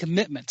needed the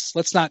commitments.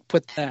 Let's not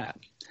put that.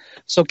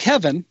 So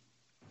Kevin,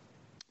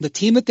 the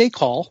team that they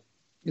call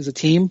is a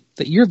team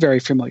that you're very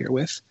familiar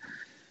with,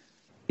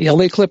 the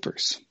LA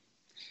Clippers.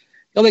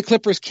 LA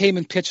Clippers came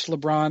and pitched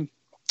LeBron,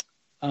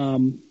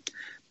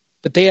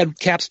 but they had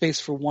cap space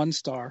for one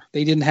star.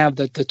 They didn't have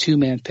the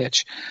two-man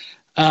pitch.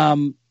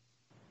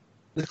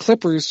 The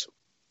Clippers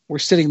were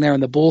sitting there,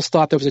 and the Bulls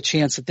thought there was a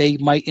chance that they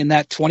might, in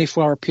that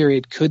 24-hour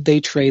period, could they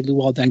trade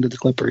Luol Deng to the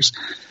Clippers?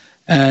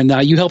 And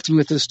you helped me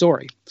with this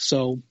story.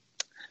 So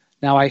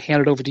now I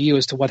hand it over to you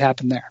as to what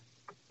happened there.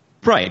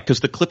 Right, because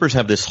the Clippers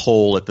have this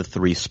hole at the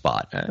 3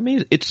 spot. I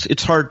mean,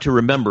 it's hard to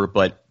remember,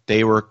 but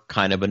they were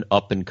kind of an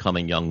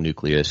up-and-coming young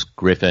nucleus.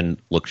 Griffin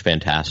looked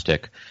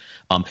fantastic.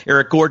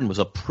 Eric Gordon was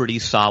a pretty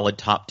solid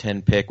top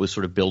 10 pick, was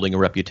sort of building a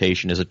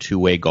reputation as a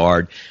two-way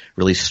guard,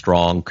 really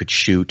strong, could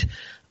shoot.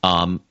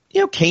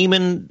 Came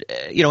in,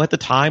 at the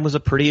time was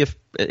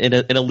in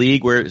a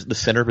league where the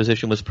center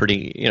position was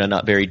pretty,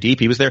 not very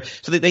deep. He was there.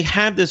 So they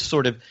had this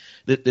sort of,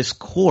 this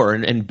core,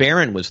 and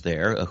Barron was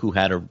there, who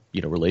had a,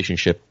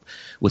 relationship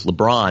with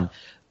LeBron.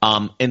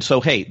 And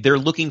so, hey, they're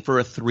looking for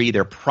a 3.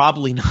 They're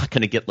probably not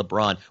going to get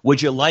LeBron.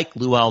 Would you like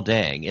Luol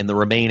Deng in the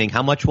remaining,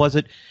 how much was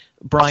it,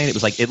 Brian? It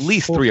was like at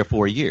least 3 or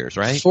 4 years,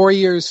 right? 4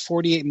 years,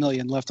 $48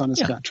 million left on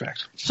his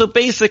contract. So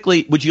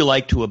basically, would you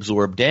like to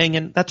absorb Deng?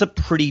 And that's a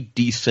pretty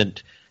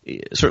decent,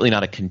 certainly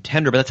not a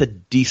contender, but that's a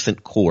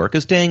decent core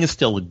because Deng is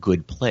still a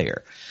good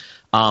player.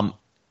 And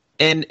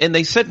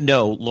they said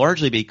no,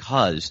 largely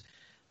because,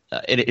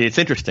 and it's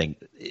interesting,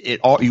 you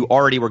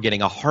already were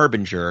getting a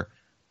harbinger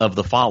of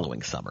the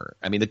following summer.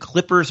 I mean, the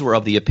Clippers were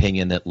of the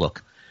opinion that,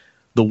 look,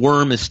 the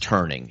worm is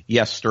turning.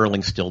 Yes,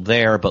 Sterling's still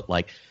there, but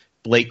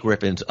Blake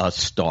Griffin's a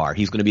star.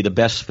 He's going to be the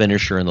best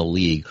finisher in the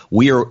league.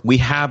 We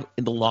have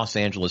in the Los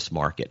Angeles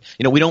market.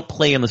 We don't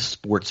play in the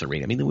sports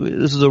arena. I mean,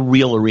 this is a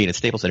real arena,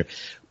 Staples Center.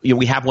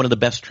 We have one of the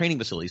best training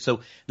facilities.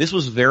 So this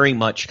was very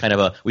much kind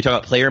of we talk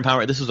about player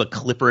empowerment. This is a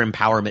Clipper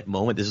empowerment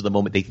moment. This is the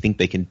moment they think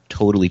they can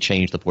totally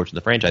change the fortune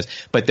of the franchise,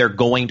 but they're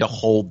going to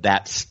hold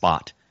that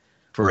spot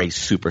for a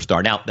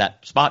superstar. Now,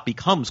 that spot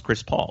becomes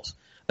Chris Paul's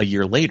a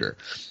year later.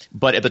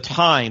 But at the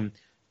time,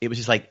 it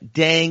was just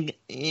dang,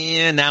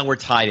 now we're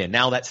tied in.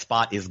 Now that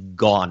spot is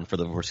gone for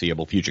the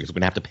foreseeable future because we're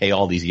going to have to pay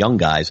all these young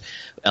guys.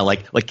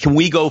 Can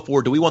we go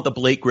forward? Do we want the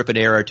Blake Griffin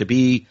era to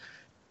be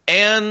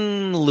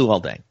and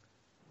Luol Deng?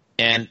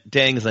 And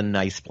Deng is a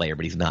nice player,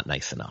 but he's not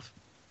nice enough.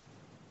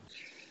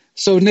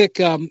 So, Nick,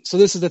 so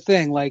this is the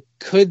thing.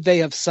 Could they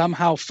have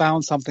somehow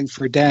found something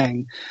for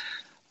Deng?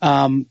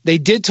 They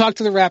did talk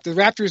to the Raptors.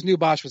 The Raptors knew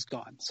Bosh was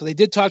gone. So they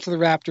did talk to the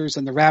Raptors,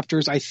 and the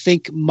Raptors, I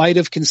think, might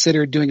have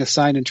considered doing a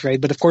sign and trade.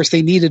 But, of course,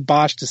 they needed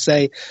Bosh to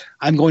say,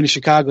 I'm going to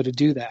Chicago to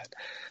do that.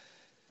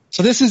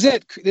 So this is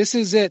it. This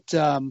is it,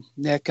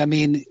 Nick. I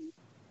mean,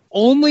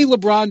 only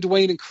LeBron,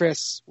 Dwyane, and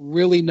Chris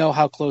really know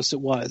how close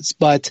it was.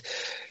 But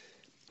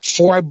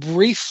for a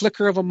brief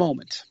flicker of a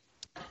moment,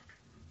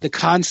 the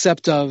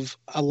concept of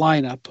a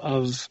lineup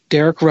of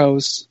Derrick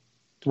Rose,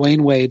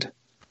 Dwayne Wade,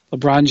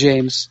 LeBron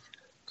James,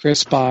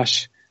 Chris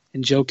Bosh,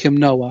 and Joakim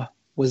Noah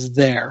was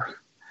there.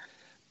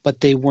 But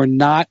they were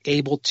not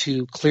able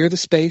to clear the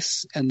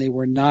space, and they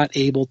were not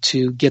able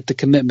to get the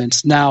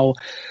commitments. Now,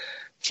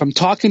 from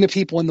talking to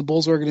people in the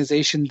Bulls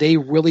organization, they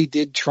really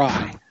did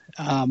try.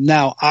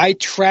 Now,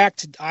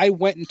 I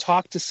went and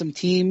talked to some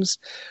teams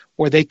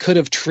where they could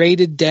have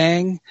traded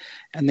Dang,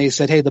 and they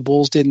said, hey, the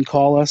Bulls didn't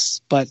call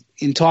us. But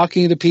in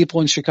talking to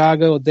people in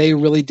Chicago, they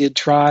really did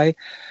try.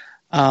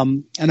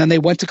 And then they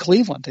went to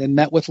Cleveland and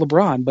met with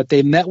LeBron. But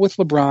they met with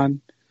LeBron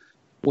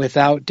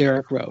without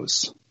Derrick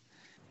Rose.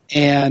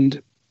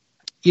 And,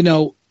 you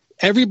know,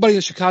 everybody in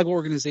the Chicago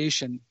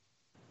organization,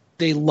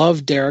 they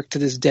love Derrick to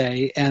this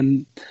day.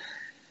 And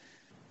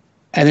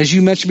as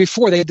you mentioned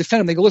before, they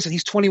defend him. They go, listen,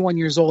 he's 21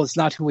 years old. It's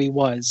not who he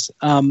was.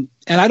 And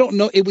I don't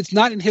know. It was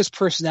not in his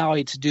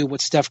personality to do what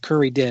Steph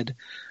Curry did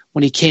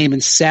when he came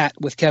and sat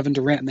with Kevin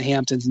Durant in the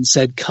Hamptons and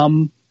said,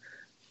 come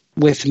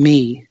with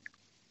me.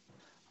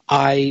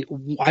 I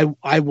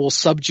will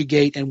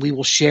subjugate and we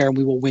will share and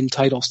we will win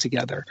titles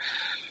together.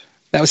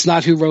 That was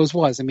not who Rose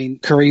was. I mean,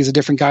 Curry is a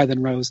different guy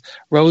than Rose.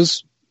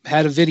 Rose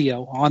had a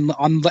video on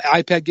the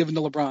iPad given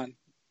to LeBron.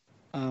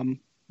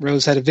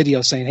 Rose had a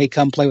video saying, hey,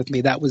 come play with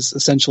me. That was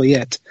essentially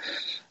it.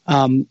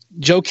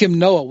 Joakim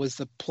Noah was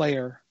the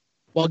player.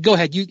 Well, go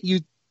ahead.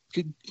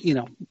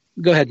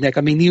 Go ahead, Nick.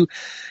 I mean,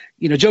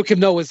 Joakim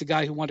Noah was the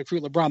guy who wanted to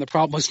recruit LeBron. The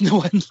problem was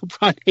Noah and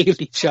LeBron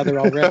hated each other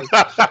already.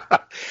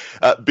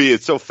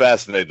 It's so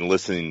fascinating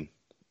listening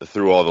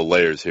through all the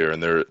layers here,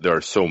 and there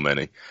are so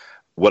many.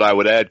 What I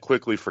would add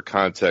quickly for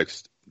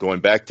context, going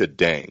back to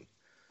Dang.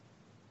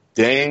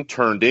 Dang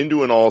turned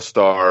into an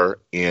all-star,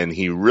 and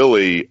he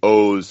really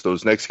owes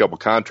those next couple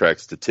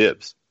contracts to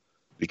Tibbs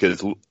because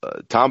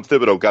Tom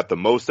Thibodeau got the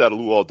most out of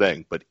Luol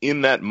Deng. But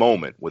in that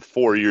moment, with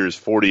 4 years,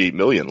 $48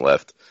 million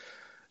left,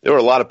 there were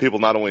a lot of people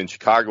not only in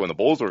Chicago and the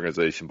Bulls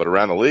organization, but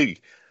around the league.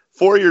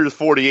 4 years,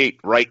 48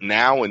 right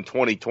now in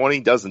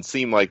 2020 doesn't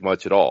seem like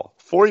much at all.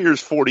 4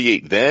 years,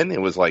 48 then,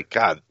 it was like,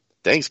 God,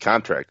 Deng's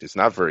contract is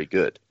not very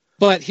good.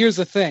 But here's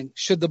the thing.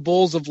 Should the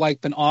Bulls have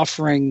been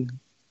offering –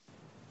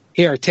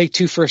 here, take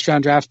 2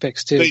 first-round draft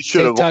picks, too. They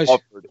should have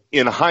offered.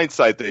 In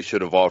hindsight, they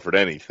should have offered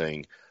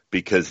anything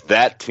because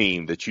that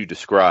team that you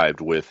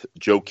described with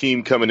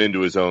Joakim coming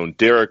into his own,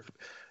 Derrick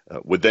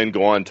would then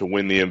go on to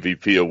win the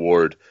MVP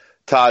award,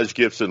 Taj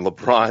Gibson,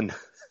 LeBron,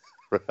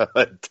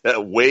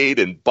 Wade,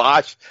 and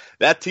Bosh,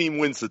 that team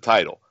wins the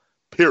title,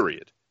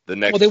 period.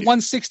 They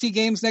won 60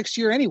 games next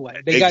year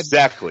anyway. They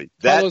exactly.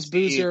 Got Carlos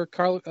Boozer,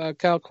 Kyle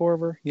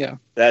Korver. Yeah.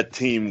 That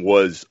team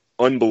was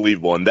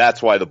unbelievable, and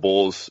that's why the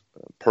Bulls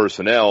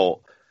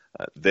personnel,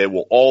 they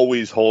will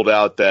always hold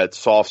out that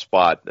soft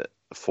spot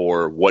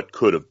for what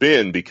could have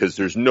been because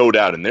there's no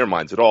doubt in their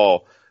minds at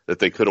all that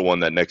they could have won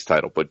that next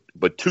title.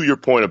 But to your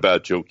point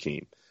about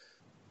Joakim,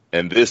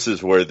 and this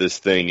is where this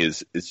thing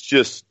is, it's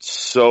just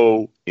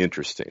so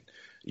interesting.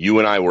 You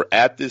and I were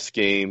at this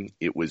game.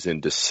 It was in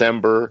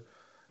December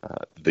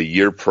the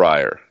year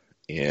prior,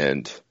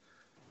 and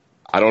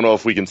I don't know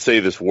if we can say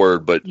this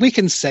word, but we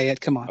can say it.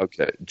 Come on.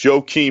 Okay.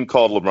 Joakim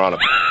called LeBron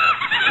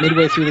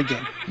midway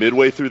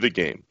through the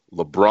game.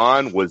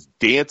 LeBron was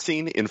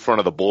dancing in front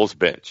of the Bulls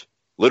bench.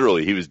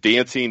 Literally, he was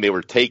dancing. They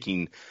were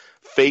taking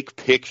fake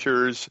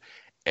pictures,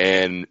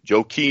 and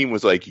Joakim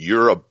was like,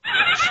 "You're a,"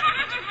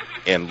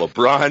 and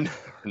LeBron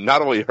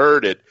not only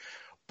heard it,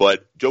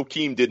 but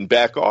Joakim didn't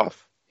back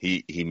off.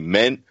 He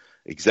meant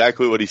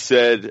exactly what he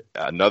said.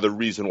 Another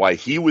reason why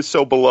he was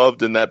so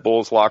beloved in that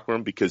Bulls locker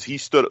room because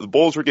the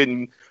Bulls were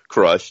getting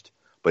crushed,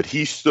 but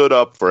he stood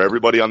up for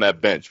everybody on that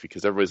bench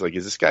because everybody's like,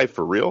 is this guy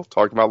for real?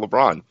 Talking about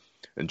LeBron.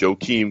 And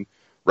Joakim,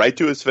 right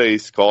to his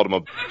face, called him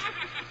a.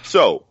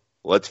 So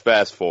let's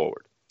fast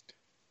forward.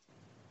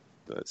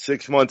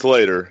 6 months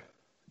later,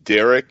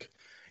 Derrick,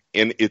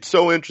 and it's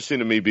so interesting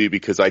to me, B,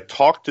 because I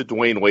talked to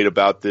Dwyane Wade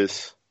about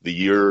this the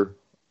year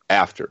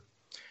after.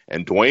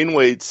 And Dwyane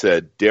Wade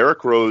said,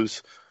 Derrick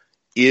Rose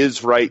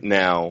is right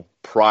now,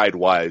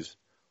 pride-wise,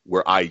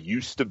 where I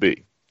used to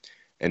be.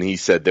 And he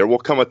said, there will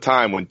come a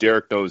time when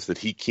Derrick knows that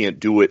he can't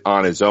do it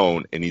on his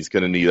own, and he's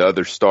going to need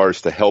other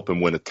stars to help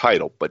him win a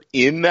title. But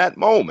in that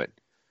moment,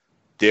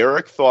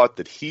 Derrick thought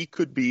that he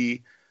could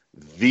be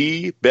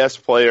the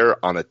best player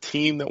on a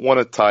team that won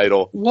a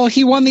title. Well,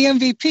 he won the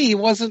MVP. He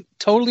wasn't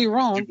totally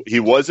wrong. He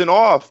wasn't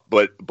off,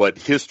 but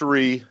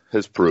history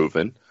has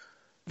proven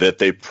that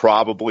they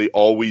probably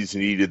always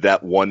needed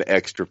that one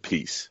extra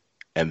piece.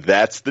 And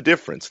that's the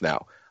difference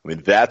now. I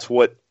mean, that's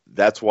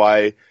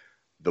why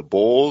the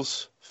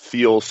Bulls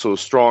feel so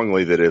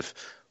strongly that if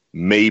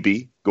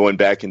maybe going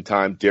back in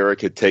time,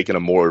 Derrick had taken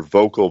a more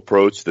vocal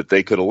approach that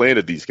they could have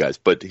landed these guys.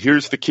 But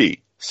here's the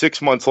key.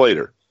 6 months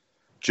later,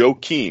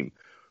 Joakim,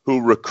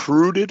 who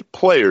recruited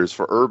players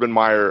for Urban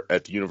Meyer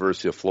at the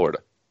University of Florida.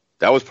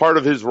 That was part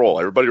of his role.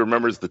 Everybody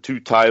remembers the 2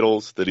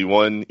 titles that he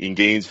won in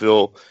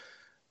Gainesville.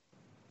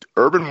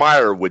 Urban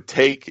Meyer would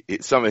take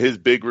some of his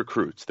big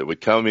recruits that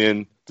would come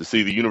in to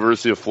see the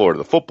University of Florida,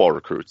 the football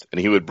recruits, and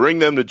he would bring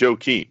them to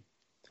Joakim.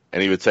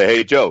 And he would say,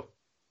 hey, Joe,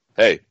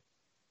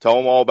 tell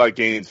them all about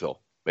Gainesville.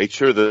 Make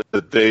sure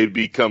that they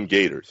become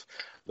Gators.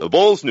 The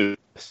Bulls knew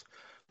this.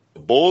 The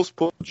Bulls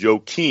put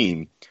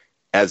Joakim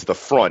as the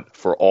front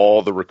for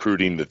all the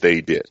recruiting that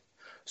they did.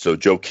 So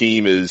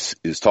Joakim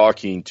is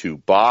talking to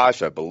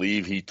Bosh. I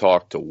believe he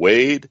talked to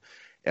Wade.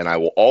 And I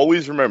will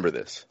always remember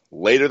this.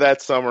 Later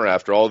that summer,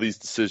 after all these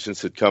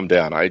decisions had come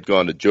down, I had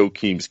gone to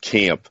Joakim's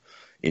camp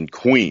in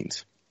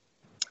Queens.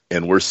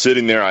 And we're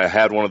sitting there. I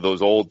had one of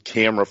those old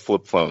camera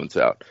flip phones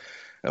out,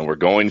 and we're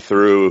going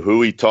through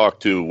who he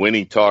talked to, when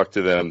he talked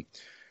to them.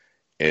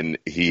 And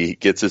he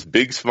gets this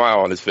big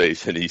smile on his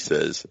face, and he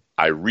says,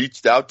 I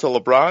reached out to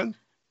LeBron.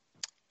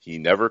 He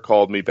never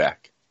called me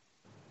back.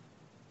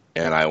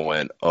 And I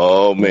went,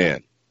 oh,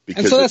 man.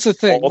 Because and so that's the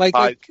thing. All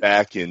ties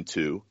back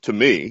into, to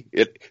me,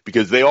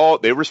 because they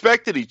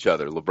respected each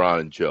other, LeBron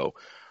and Joe.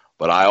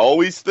 But I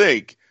always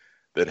think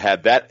that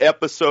had that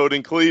episode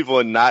in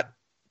Cleveland not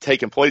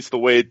taken place the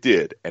way it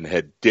did, and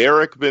had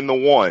Derek been the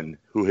one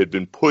who had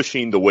been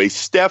pushing the way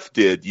Steph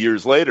did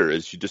years later,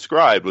 as you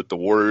described with the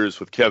Warriors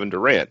with Kevin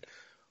Durant,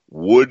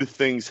 would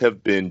things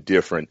have been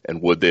different,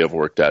 and would they have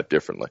worked out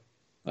differently?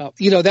 Well,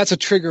 that's a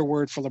trigger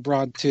word for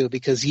LeBron too,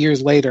 because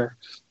years later,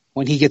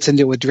 when he gets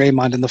into it with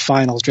Draymond in the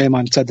finals,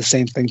 Draymond said the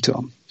same thing to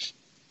him.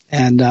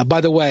 And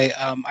by the way,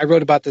 I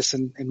wrote about this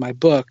in my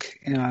book,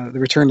 The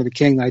Return of the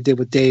King, that I did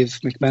with Dave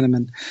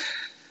McMenamin.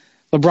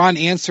 LeBron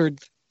answered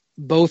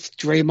both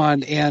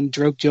Draymond and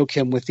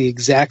Joakim with the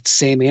exact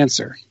same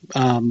answer,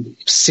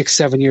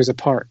 6-7 years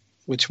apart,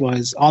 which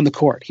was on the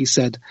court. He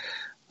said,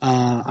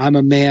 I'm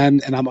a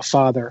man and I'm a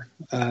father.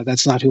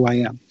 That's not who I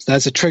am.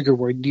 That's a trigger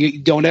word.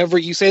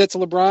 You say that to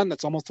LeBron,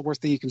 that's almost the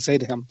worst thing you can say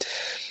to him.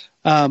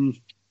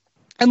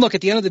 And look,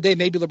 at the end of the day,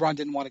 maybe LeBron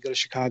didn't want to go to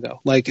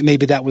Chicago. Like,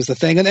 maybe that was the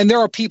thing. And there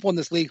are people in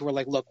this league who are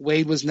like, look,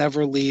 Wade was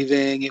never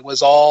leaving. It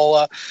was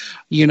all,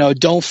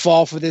 don't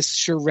fall for this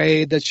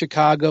charade that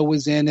Chicago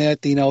was in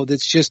it.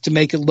 That's just to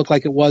make it look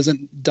like it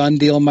wasn't done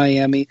deal in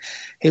Miami.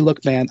 Hey,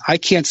 look, man, I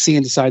can't see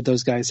inside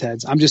those guys'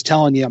 heads. I'm just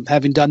telling you,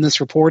 having done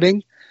this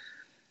reporting,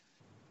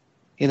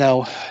 it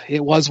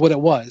was what it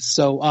was.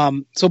 So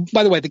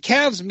by the way, the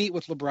Cavs meet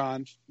with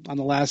LeBron on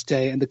the last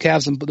day, and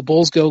the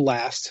Bulls go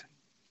last.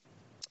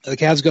 The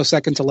Cavs go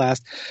second to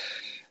last.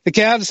 The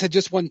Cavs had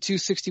just won 2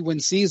 60-win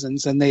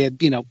seasons, and they had,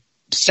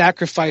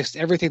 sacrificed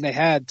everything they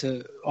had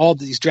to all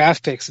these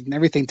draft picks and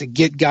everything to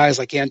get guys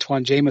like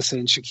Antoine Jamison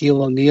and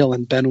Shaquille O'Neal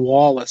and Ben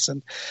Wallace.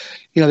 And,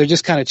 they're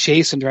just kind of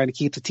chasing, trying to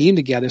keep the team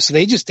together. So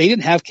they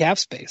didn't have cap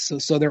space.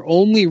 So their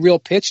only real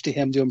pitch to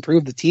him to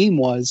improve the team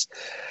was,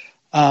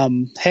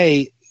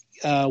 hey,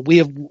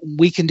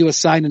 we can do a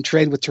sign and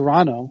trade with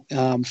Toronto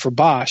for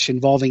Bosh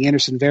involving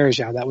Anderson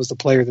Varejao. That was the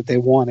player that they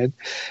wanted.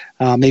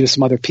 Maybe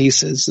some other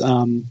pieces.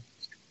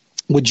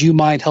 Would you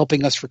mind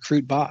helping us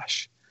recruit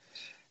Bosh?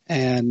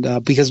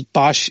 And because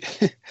Bosh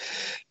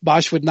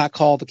would not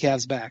call the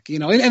Cavs back,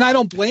 and I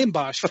don't blame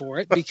Bosh for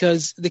it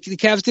because the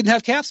Cavs didn't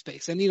have cap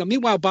space. And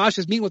meanwhile, Bosh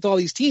is meeting with all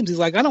these teams. He's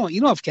like, you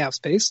don't have cap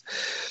space.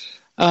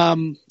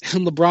 And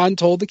LeBron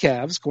told the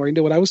Cavs, according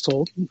to what I was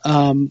told,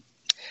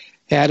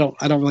 hey, I don't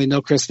really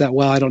know Chris that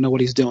well. I don't know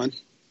what he's doing.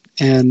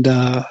 And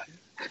I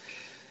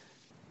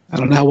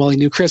don't know how well he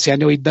knew Chris. I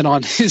know he'd been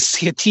on his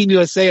Team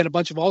USA and a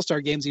bunch of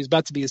All-Star games. He was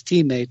about to be his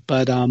teammate.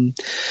 But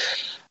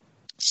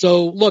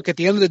so look, at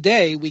the end of the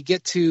day, we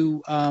get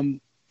to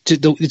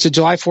it's a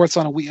July 4th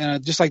on a week,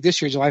 just like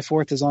this year. July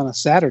 4th is on a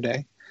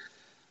Saturday.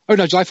 Or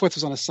no, July 4th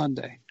was on a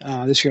Sunday.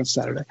 This year on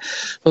Saturday.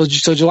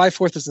 So July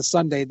 4th is a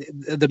Sunday.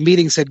 The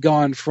meetings had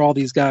gone for all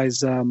these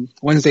guys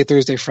Wednesday,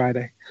 Thursday,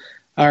 Friday.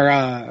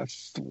 Or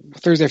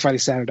Thursday, Friday,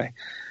 Saturday.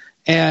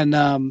 And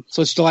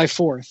so it's July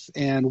 4th,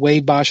 and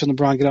Wade, Bosh, and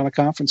LeBron get on a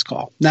conference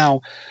call.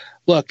 Now,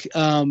 look,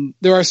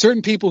 there are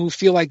certain people who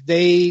feel like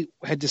they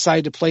had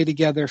decided to play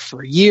together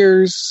for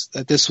years,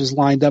 that this was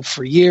lined up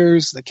for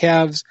years. The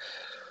Cavs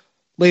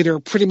later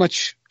pretty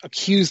much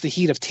accused the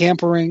Heat of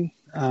tampering.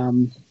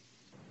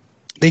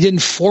 They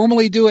didn't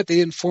formally do it. They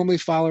didn't formally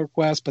file a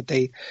request, but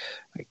they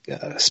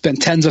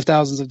spent tens of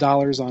thousands of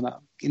dollars on an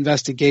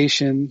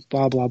investigation,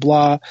 blah, blah,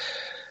 blah.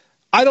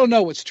 I don't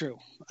know what's true.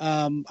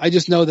 I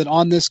just know that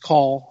on this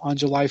call on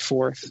July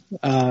 4th,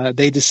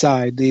 they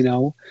decide,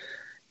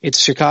 it's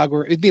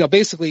Chicago.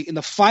 Basically in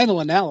the final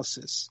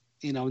analysis,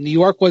 New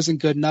York wasn't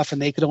good enough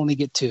and they could only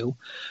get 2.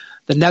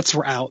 The Nets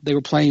were out. They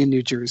were playing in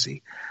New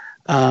Jersey.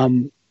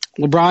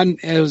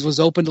 LeBron was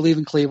open to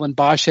leaving Cleveland.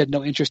 Bosh had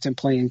no interest in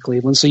playing in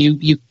Cleveland. So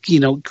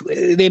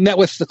they met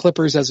with the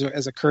Clippers as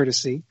a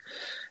courtesy.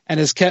 And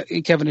as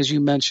Kevin, as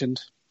you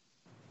mentioned,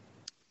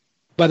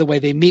 by the way,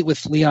 they meet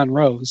with Leon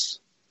Rose.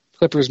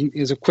 Clippers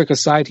is a quick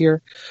aside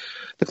here.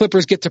 The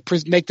Clippers get to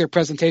make their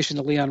presentation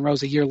to Leon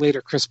Rose a year later.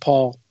 Chris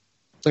Paul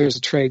clears a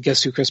trade.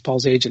 Guess who Chris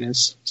Paul's agent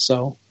is?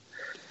 So,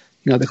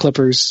 the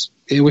Clippers,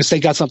 they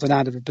got something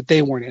out of it, but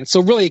they weren't in it.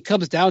 So really it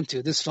comes down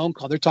to this phone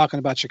call. They're talking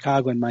about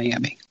Chicago and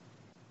Miami.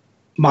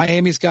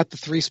 Miami's got the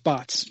 3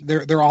 spots.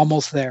 They're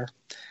almost there.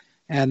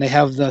 And they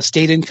have the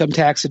state income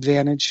tax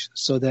advantage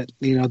so that,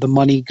 the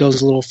money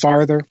goes a little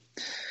farther.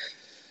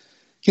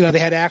 They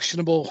had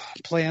actionable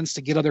plans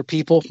to get other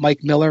people.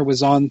 Mike Miller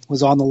was on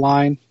the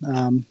line,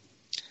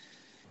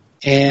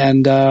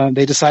 and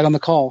they decide on the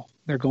call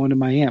they're going to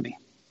Miami,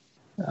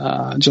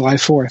 July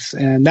 4th,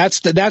 and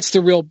that's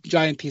the real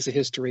giant piece of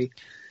history.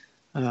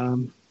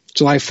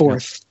 July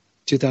 4th,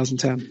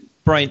 2010.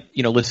 Brian,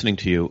 listening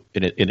to you,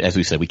 as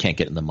we said, we can't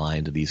get in the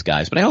mind of these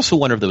guys, but I also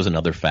wonder if there was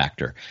another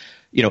factor.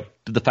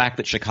 The fact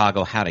that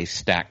Chicago had a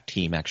stacked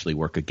team actually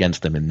work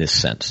against them in this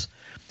sense.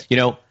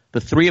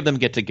 The three of them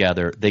get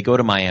together. They go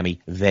to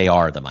Miami. They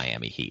are the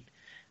Miami Heat.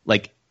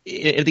 Like,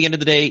 at the end of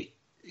the day,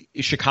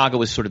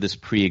 Chicago is sort of this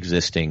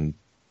pre-existing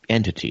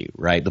entity,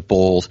 right? The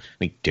Bulls, I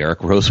mean,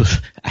 Derrick Rose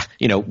was,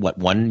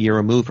 1 year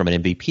removed from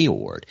an MVP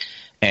award.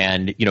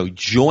 And,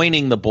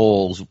 joining the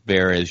Bulls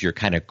there as you're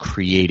kind of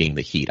creating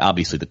the Heat.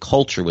 Obviously, the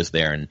culture was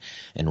there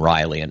and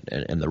Riley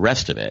and the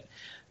rest of it.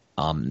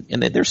 And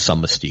there's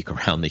some mystique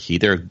around the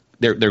Heat. They're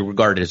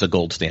regarded as a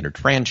gold standard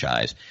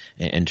franchise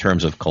in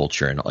terms of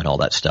culture and all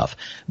that stuff.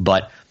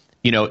 But,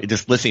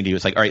 just listening to you,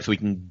 it's like, all right, so we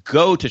can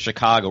go to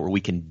Chicago or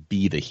we can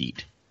be the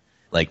Heat.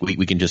 Like,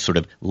 we can just sort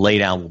of lay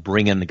down, we'll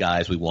bring in the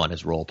guys we want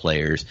as role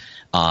players.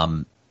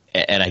 And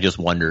I just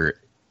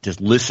wonder, just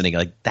listening,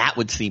 like, that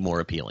would seem more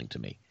appealing to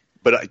me.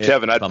 But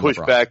Kevin, I'd push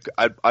back.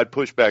 I'd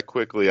push back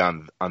quickly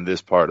on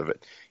this part of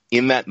it.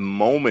 In that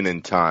moment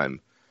in time,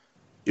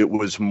 it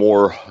was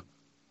more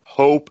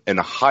hope and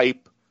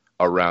hype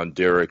around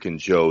Derek and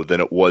Joe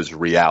than it was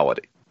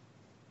reality.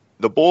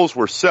 The Bulls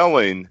were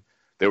selling.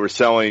 They were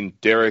selling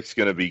Derek's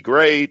going to be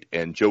great,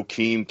 and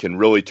Joakim can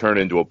really turn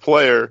into a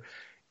player.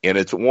 And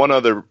it's one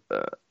other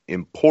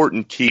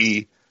important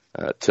key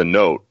to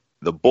note.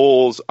 The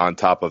Bulls, on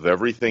top of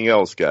everything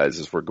else, guys,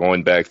 as we're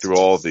going back through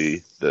all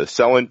the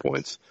selling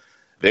points,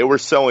 they were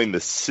selling the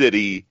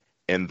city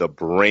and the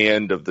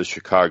brand of the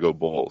Chicago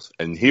Bulls.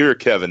 And here,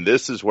 Kevin,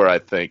 this is where I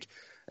think,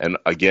 and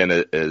again,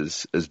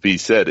 as B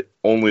said,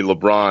 only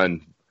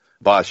LeBron,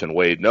 Bosh, and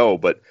Wade know,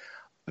 but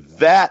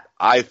that,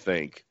 I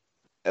think,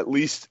 at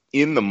least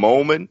in the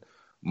moment,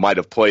 might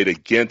have played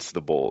against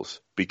the Bulls.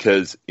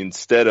 Because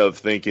instead of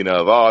thinking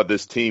of,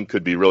 this team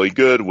could be really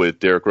good with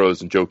Derrick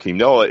Rose and Joakim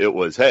Noah, it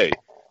was, hey,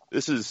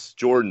 this is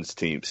Jordan's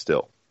team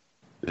still.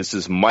 This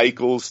is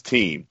Michael's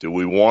team. Do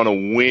we want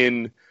to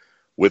win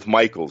with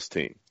Michael's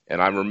team?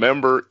 And I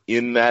remember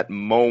in that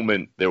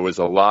moment, there was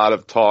a lot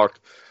of talk,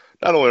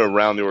 not only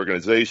around the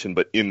organization,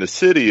 but in the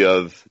city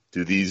of,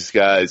 do these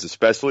guys,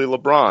 especially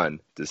LeBron,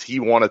 does he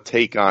want to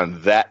take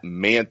on that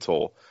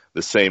mantle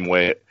the same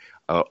way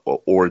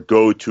or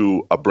go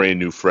to a brand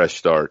new fresh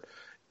start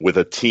with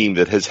a team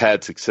that has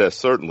had success,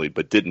 certainly,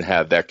 but didn't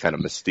have that kind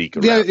of mystique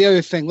around. The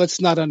other thing,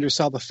 let's not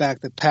undersell the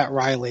fact that Pat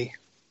Riley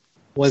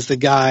was the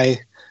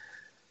guy.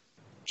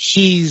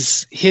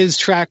 He's his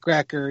track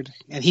record,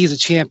 and he's a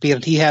champion,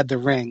 and he had the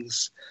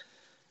rings.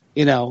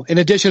 In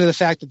addition to the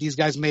fact that these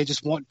guys may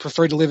just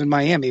prefer to live in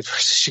Miami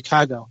versus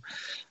Chicago.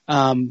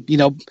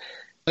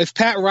 If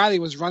Pat Riley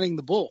was running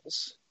the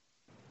Bulls,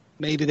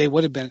 maybe they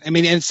would have been. I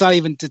mean, and it's not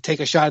even to take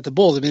a shot at the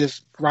Bulls. I mean,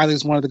 if Riley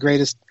was one of the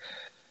greatest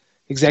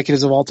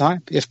executives of all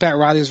time, if Pat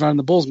Riley was running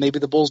the Bulls, maybe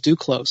the Bulls do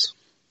close.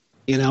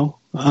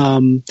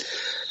 And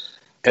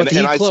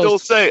I still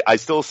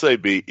say,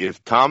 B,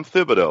 if Tom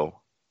Thibodeau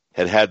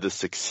had the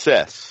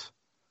success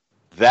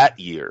that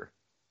year,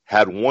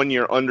 had 1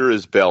 year under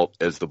his belt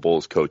as the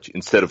Bulls coach,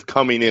 instead of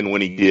coming in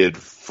when he did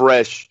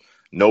fresh,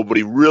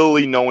 nobody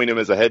really knowing him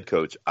as a head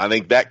coach, I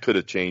think that could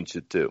have changed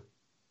it too.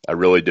 I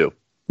really do.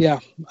 Yeah.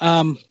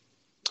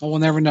 We'll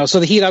never know.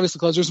 So the Heat obviously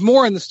closed. There's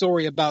more in the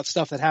story about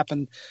stuff that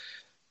happened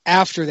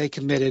after they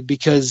committed,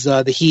 because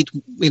the Heat,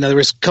 there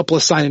was a couple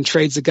of sign and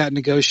trades that got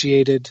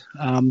negotiated.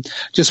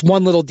 Just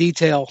one little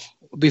detail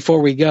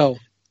before we go.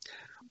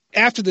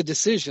 After the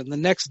decision, the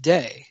next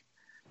day,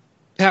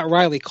 Pat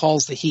Riley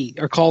calls the Heat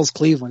or calls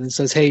Cleveland and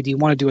says, hey, do you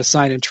want to do a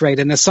sign and trade?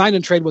 And the sign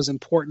and trade was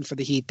important for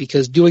the Heat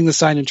because doing the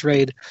sign and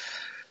trade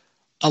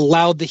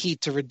allowed the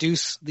Heat to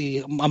reduce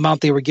the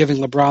amount they were giving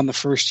LeBron the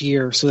first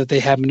year so that they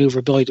had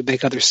maneuverability to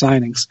make other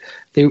signings.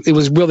 They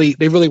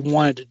really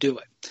wanted to do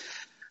it.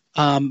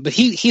 But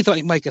he thought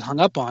he might get hung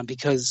up on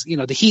because,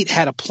 the Heat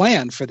had a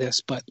plan for this,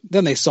 but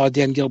then they saw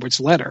Dan Gilbert's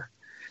letter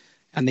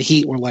and the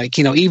Heat were like,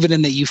 even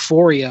in the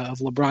euphoria of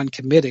LeBron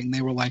committing,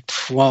 they were like,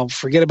 well,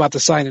 forget about the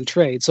sign and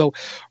trade. So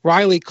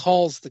Riley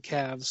calls the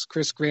Cavs,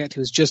 Chris Grant,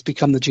 who's just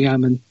become the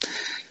GM,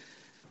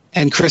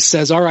 and Chris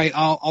says, all right,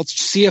 I'll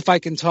see if I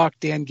can talk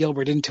Dan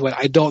Gilbert into it.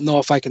 I don't know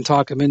if I can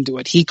talk him into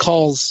it. He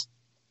calls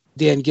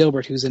Dan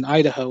Gilbert, who's in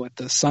Idaho at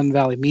the Sun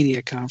Valley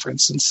Media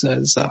Conference, and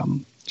says,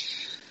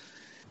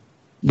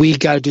 we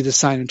got to do the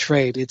sign and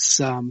trade. It's,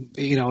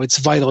 it's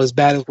vital. As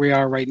bad as we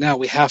are right now,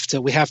 we have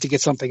to get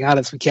something out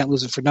of this. We can't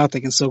lose it for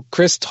nothing. And so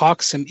Chris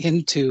talks him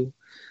into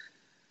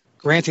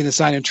granting the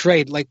sign and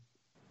trade, like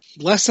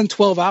less than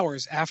 12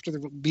 hours after the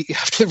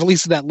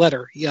release of that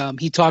letter.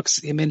 He talks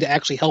him into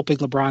actually helping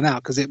LeBron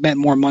out because it meant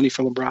more money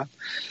for LeBron.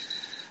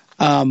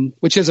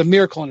 Which is a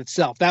miracle in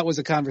itself. That was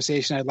a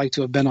conversation I'd like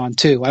to have been on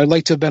too. I would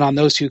like to have been on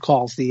those two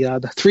calls,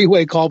 the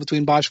three-way call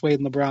between Bosh, Wade,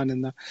 and LeBron,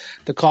 and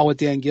the call with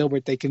Dan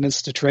Gilbert. They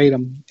convinced to trade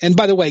him. And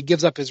by the way,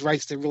 gives up his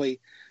rights to really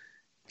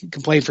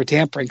complain for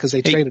tampering because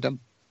they traded him.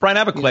 Brian,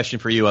 I have a question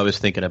for you I was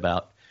thinking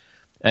about,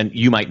 and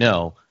you might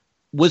know.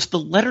 Was the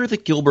letter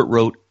that Gilbert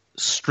wrote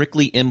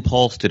strictly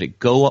impulse? Did it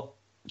go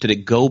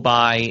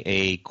by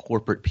a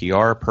corporate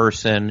PR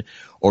person,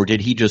 or did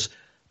he just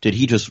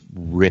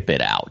rip it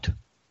out?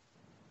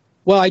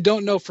 Well, I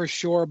don't know for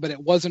sure, but it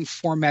wasn't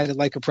formatted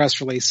like a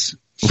press release.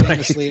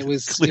 Famously, right. It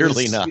was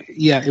clearly not.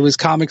 Yeah, it was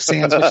Comic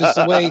Sans,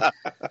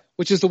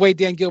 which is the way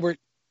Dan Gilbert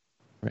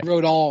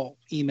wrote all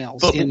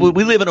emails. But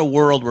we live in a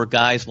world where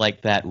guys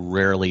like that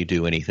rarely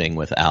do anything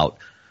without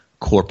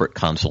corporate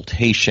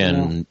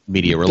consultation,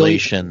 media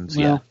relations.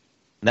 And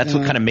that's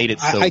what kind of made it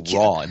so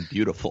raw and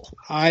beautiful.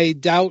 I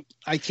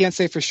can't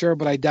say for sure,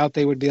 but I doubt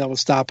they would be able to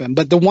stop him.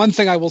 But the one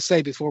thing I will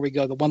say before we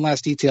go, the one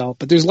last detail,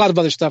 but there's a lot of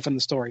other stuff in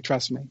the story,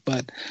 trust me.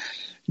 But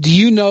do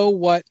you know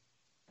what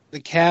the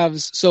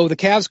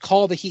Cavs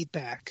call the Heat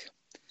back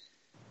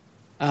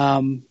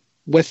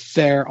with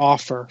their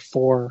offer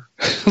for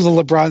the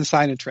LeBron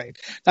sign and trade.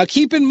 Now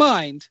keep in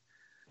mind,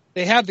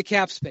 they have the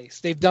cap space.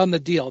 They've done the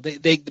deal.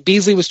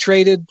 Beasley was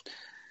traded.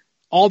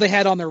 All they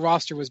had on their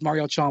roster was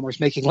Mario Chalmers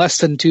making less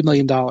than $2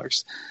 million.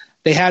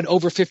 They had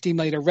over $50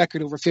 million, a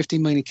record over $50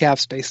 million in cap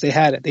space. They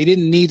had it. They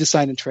didn't need to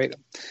sign and trade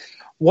him.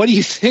 What do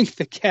you think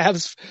the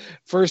Cavs'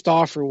 first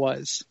offer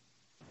was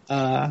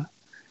to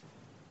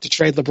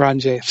trade LeBron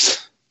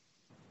James?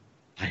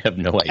 I have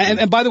no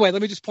idea. And by the way,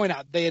 let me just point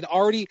out,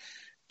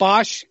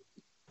 Bosh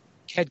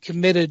had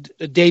committed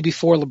a day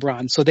before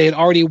LeBron, so they had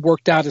already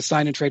worked out a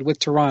sign and trade with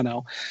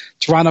Toronto.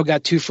 Toronto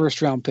got 2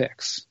 first-round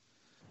picks.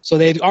 So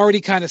they had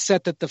already kind of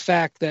set the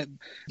fact that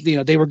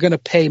they were going to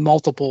pay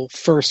multiple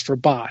firsts for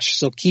Bosh.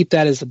 So keep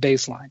that as the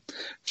baseline.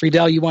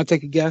 Friedell, you want to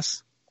take a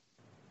guess?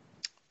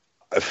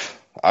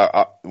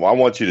 I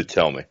want you to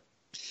tell me.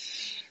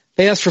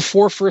 They asked for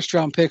 4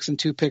 first-round picks and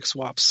 2 pick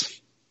swaps.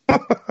 Did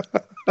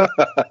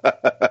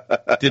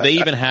they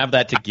even have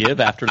that to give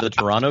after the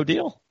Toronto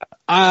deal?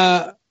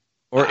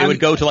 Or it would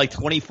go to like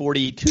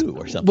 2042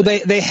 or something. Well,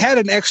 they had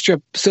an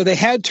extra, so they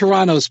had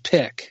Toronto's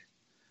pick.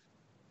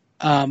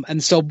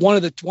 And so one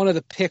of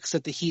the picks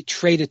that the Heat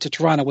traded to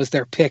Toronto was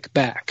their pick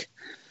back.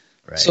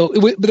 Right. So,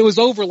 but it was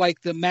over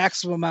like the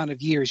maximum amount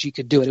of years you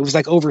could do it. It was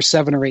like over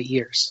 7 or 8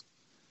 years.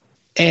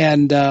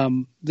 And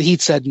the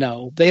Heat said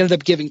no. They ended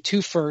up giving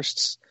 2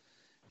 firsts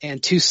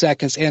and 2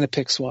 seconds and a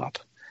pick swap.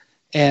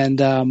 And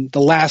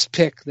the last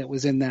pick that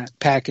was in that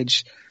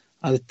package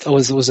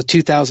was a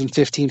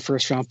 2015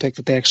 first round pick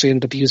that they actually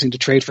ended up using to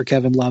trade for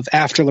Kevin Love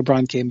after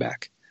LeBron came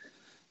back.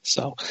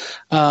 So,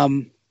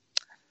 but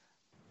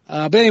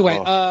anyway,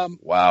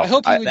 wow! I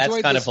hope you enjoyed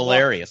that's kind this of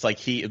hilarious. Like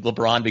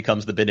LeBron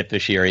becomes the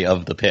beneficiary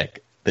of the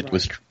pick that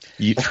was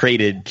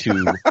traded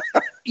to.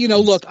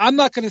 Look, I'm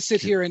not going to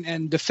sit here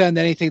and defend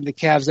anything the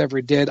Cavs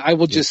ever did. I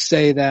will just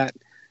say that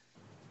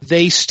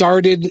they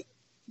started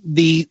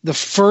the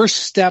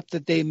first step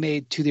that they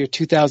made to their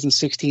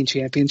 2016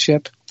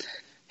 championship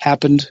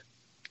happened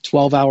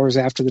 12 hours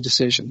after the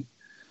decision.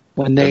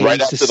 When they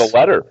right after the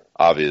letter,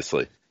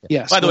 obviously.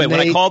 Yes. By the way, when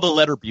I call the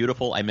letter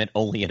beautiful, I meant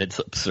only in its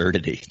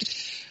absurdity.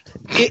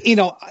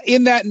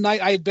 In that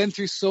night, I had been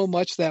through so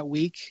much that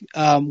week.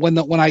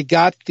 When I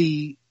got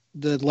the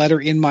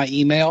letter in my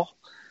email,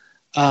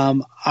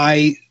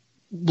 I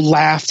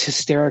laughed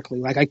hysterically.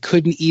 Like I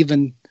couldn't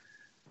even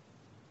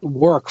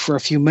work for a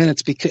few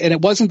minutes and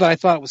it wasn't that I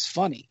thought it was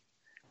funny.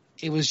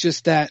 It was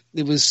just that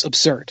it was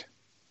absurd.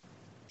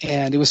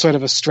 And it was sort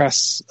of a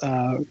stress,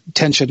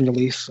 tension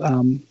relief.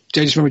 I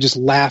just remember just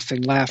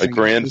laughing. A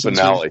grand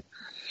finale.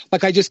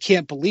 Like, I just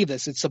can't believe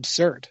this. It's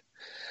absurd.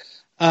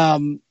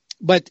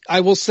 But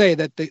I will say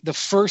that the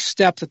first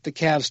step that the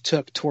Cavs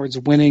took towards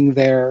winning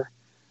their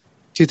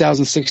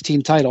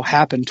 2016 title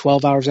happened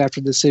 12 hours after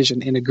the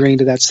decision in agreeing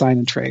to that sign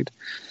and trade.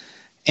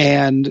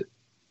 And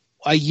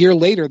a year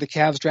later, the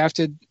Cavs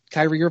drafted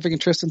Kyrie Irving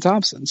and Tristan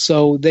Thompson.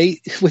 So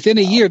within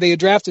a year, they had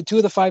drafted 2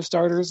 of the 5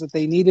 starters that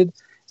they needed,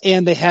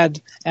 and they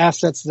had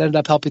assets that ended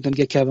up helping them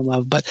get Kevin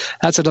Love. But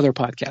that's another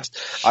podcast.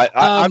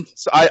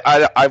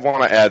 I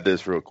want to add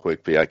this real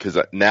quick, because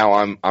now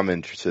I'm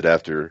interested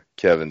after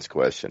Kevin's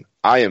question.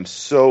 I am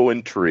so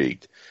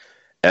intrigued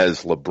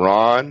as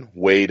LeBron,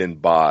 Wade,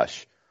 and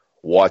Bosh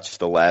watched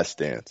The Last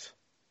Dance,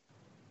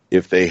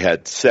 if they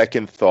had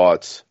second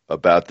thoughts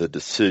about the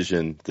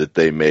decision that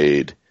they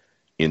made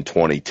in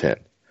 2010.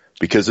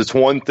 Because it's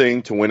one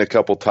thing to win a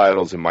couple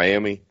titles in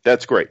Miami.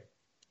 That's great.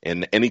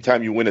 And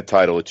anytime you win a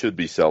title, it should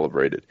be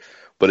celebrated.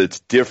 But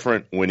it's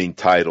different winning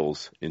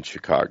titles in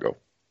Chicago.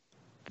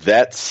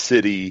 That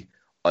city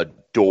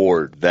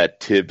adored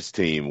that Tibbs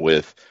team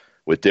with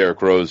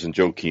Derrick Rose and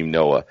Joakim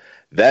Noah.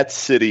 That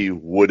city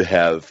would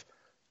have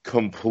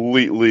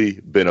completely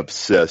been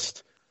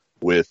obsessed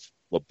with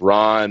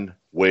LeBron,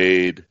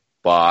 Wade,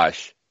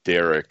 Bosh,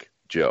 Derrick,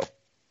 Joe.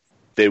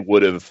 They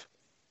would have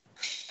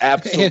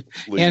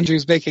absolutely.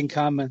 Andrew's making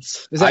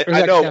comments.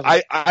 I know.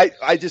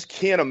 I just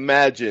can't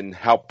imagine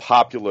how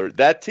popular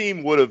that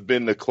team would have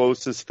been. The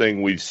closest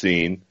thing we've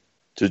seen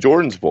to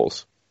Jordan's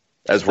Bulls.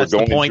 As That's we're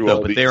going the point, through though.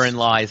 all But these. therein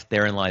lies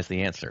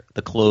the answer.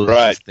 The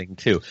closest thing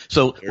too.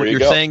 So what you're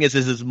saying is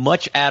as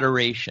much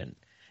adoration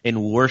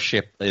and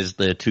worship as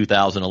the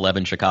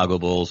 2011 Chicago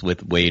Bulls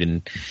with Wade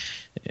and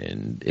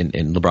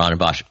LeBron and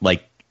Bosh.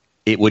 Like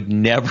it would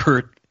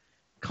never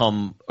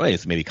come. Well,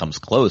 it maybe comes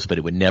close, but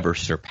it would never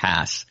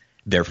surpass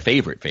their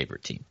favorite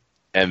team.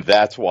 And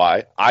that's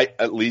why I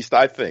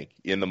think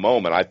in the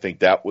moment, I think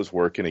that was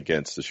working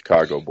against the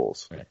Chicago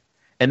Bulls. Right.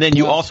 And then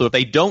you also, if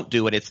they don't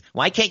do it, it's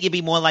why can't you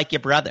be more like your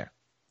brother?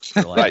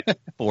 For like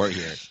 4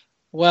 years.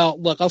 Well,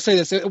 look, I'll say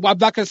this. I'm not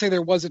going to say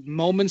there wasn't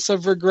moments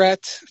of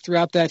regret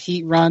throughout that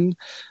Heat run.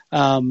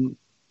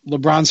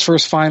 LeBron's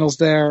first finals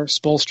there,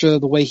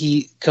 Spoelstra, the way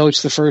he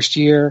coached the first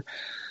year,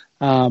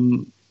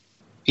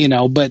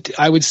 but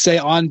I would say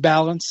on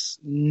balance,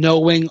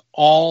 knowing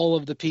all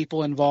of the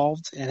people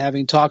involved and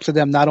having talked to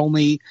them not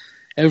only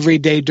every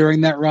day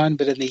during that run,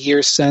 but in the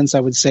years since, I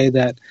would say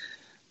that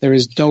there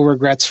is no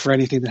regrets for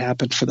anything that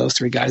happened for those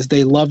three guys.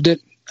 They loved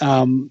it.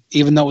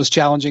 Even though it was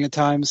challenging at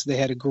times, they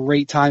had a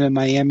great time in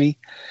Miami.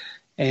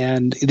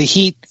 And the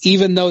Heat,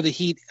 even though the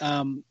Heat,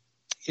 it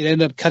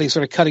ended up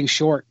cutting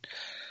short.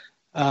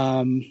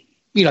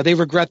 They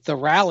regret the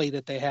rally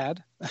that they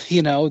had.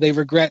 They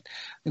regret,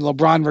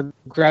 LeBron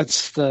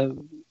regrets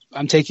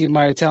I'm taking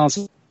my talents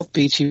to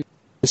beach.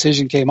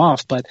 Decision came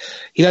off, but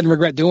he doesn't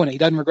regret doing it. He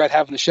doesn't regret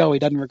having the show. He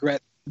doesn't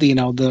regret the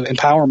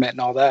empowerment and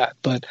all that.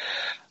 But,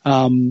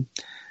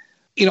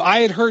 I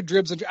had heard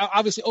dribs.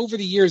 Obviously, over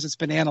the years, it's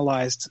been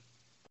analyzed.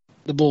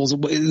 The Bulls.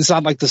 It's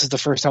not like this is the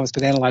first time it's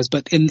been analyzed,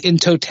 but in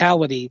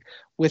totality,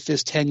 with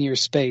this 10-year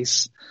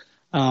space,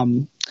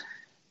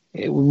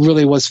 it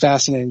really was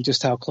fascinating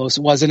just how close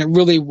it was, and it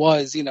really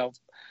was.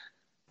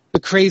 The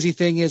crazy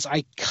thing is,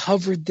 I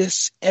covered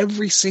this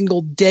every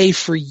single day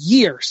for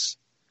years,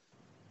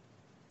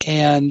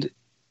 and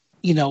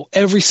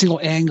every single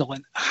angle,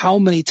 and how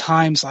many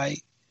times I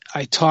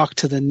talked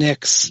to the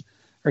Knicks.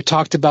 Or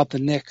talked about the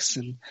Knicks.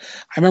 And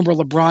I remember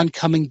LeBron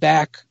coming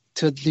back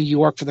to New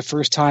York for the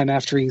first time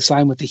after he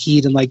signed with the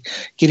Heat and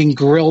getting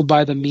grilled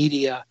by the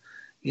media,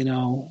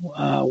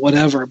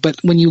 whatever. But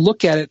when you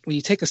look at it, when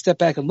you take a step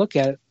back and look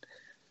at it,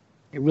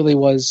 it really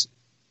was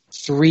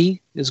 3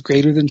 is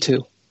greater than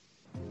 2.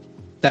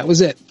 That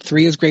was it.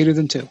 3 is greater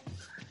than 2.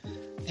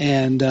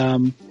 And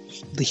the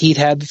Heat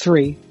had the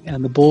 3,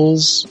 and the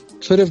Bulls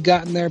could have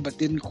gotten there but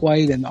didn't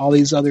quite, and all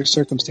these other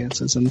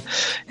circumstances, and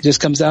it just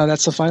comes down to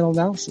that's the final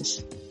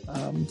analysis.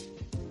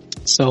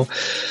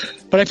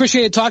 But I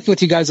appreciated talking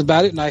with you guys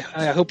about it, and I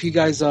hope you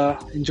guys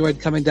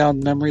enjoyed coming down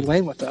memory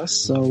lane with us.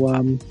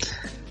 So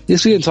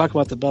yes, we didn't talk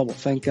about the bubble,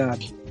 thank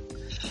God.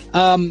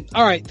 All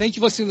right, thank you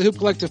for listening to the Hoop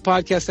Collective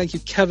podcast. Thank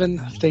you, Kevin.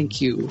 Thank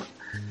you,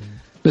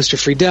 Mr.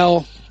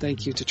 Friedell.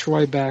 Thank you to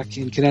Troy back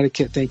in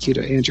Connecticut. Thank you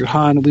to Andrew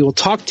Hahn. We will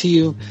talk to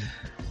you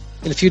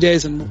in a few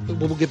days, and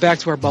we'll get back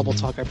to our bubble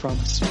talk, I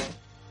promise.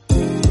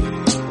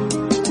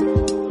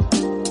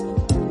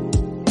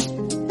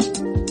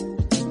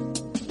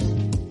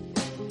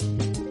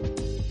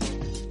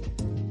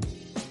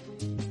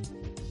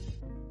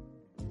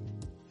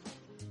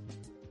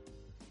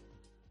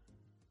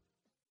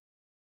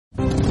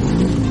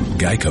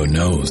 Geico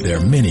knows there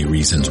are many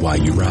reasons why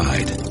you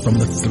ride. From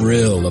the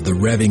thrill of the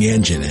revving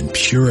engine and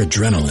pure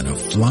adrenaline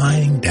of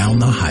flying down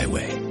the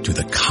highway, to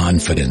the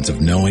confidence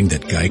of knowing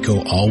that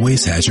Geico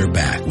always has your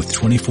back with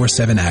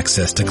 24/7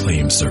 access to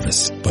claim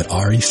service. But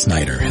Ari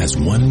Snyder has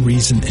one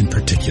reason in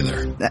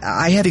particular.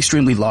 I have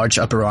extremely large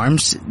upper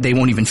arms. They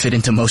won't even fit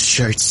into most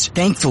shirts.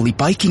 Thankfully,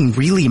 biking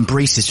really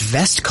embraces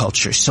vest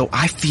culture, so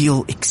I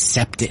feel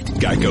accepted.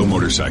 Geico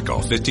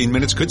Motorcycle. 15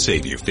 minutes could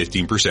save you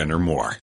 15% or more.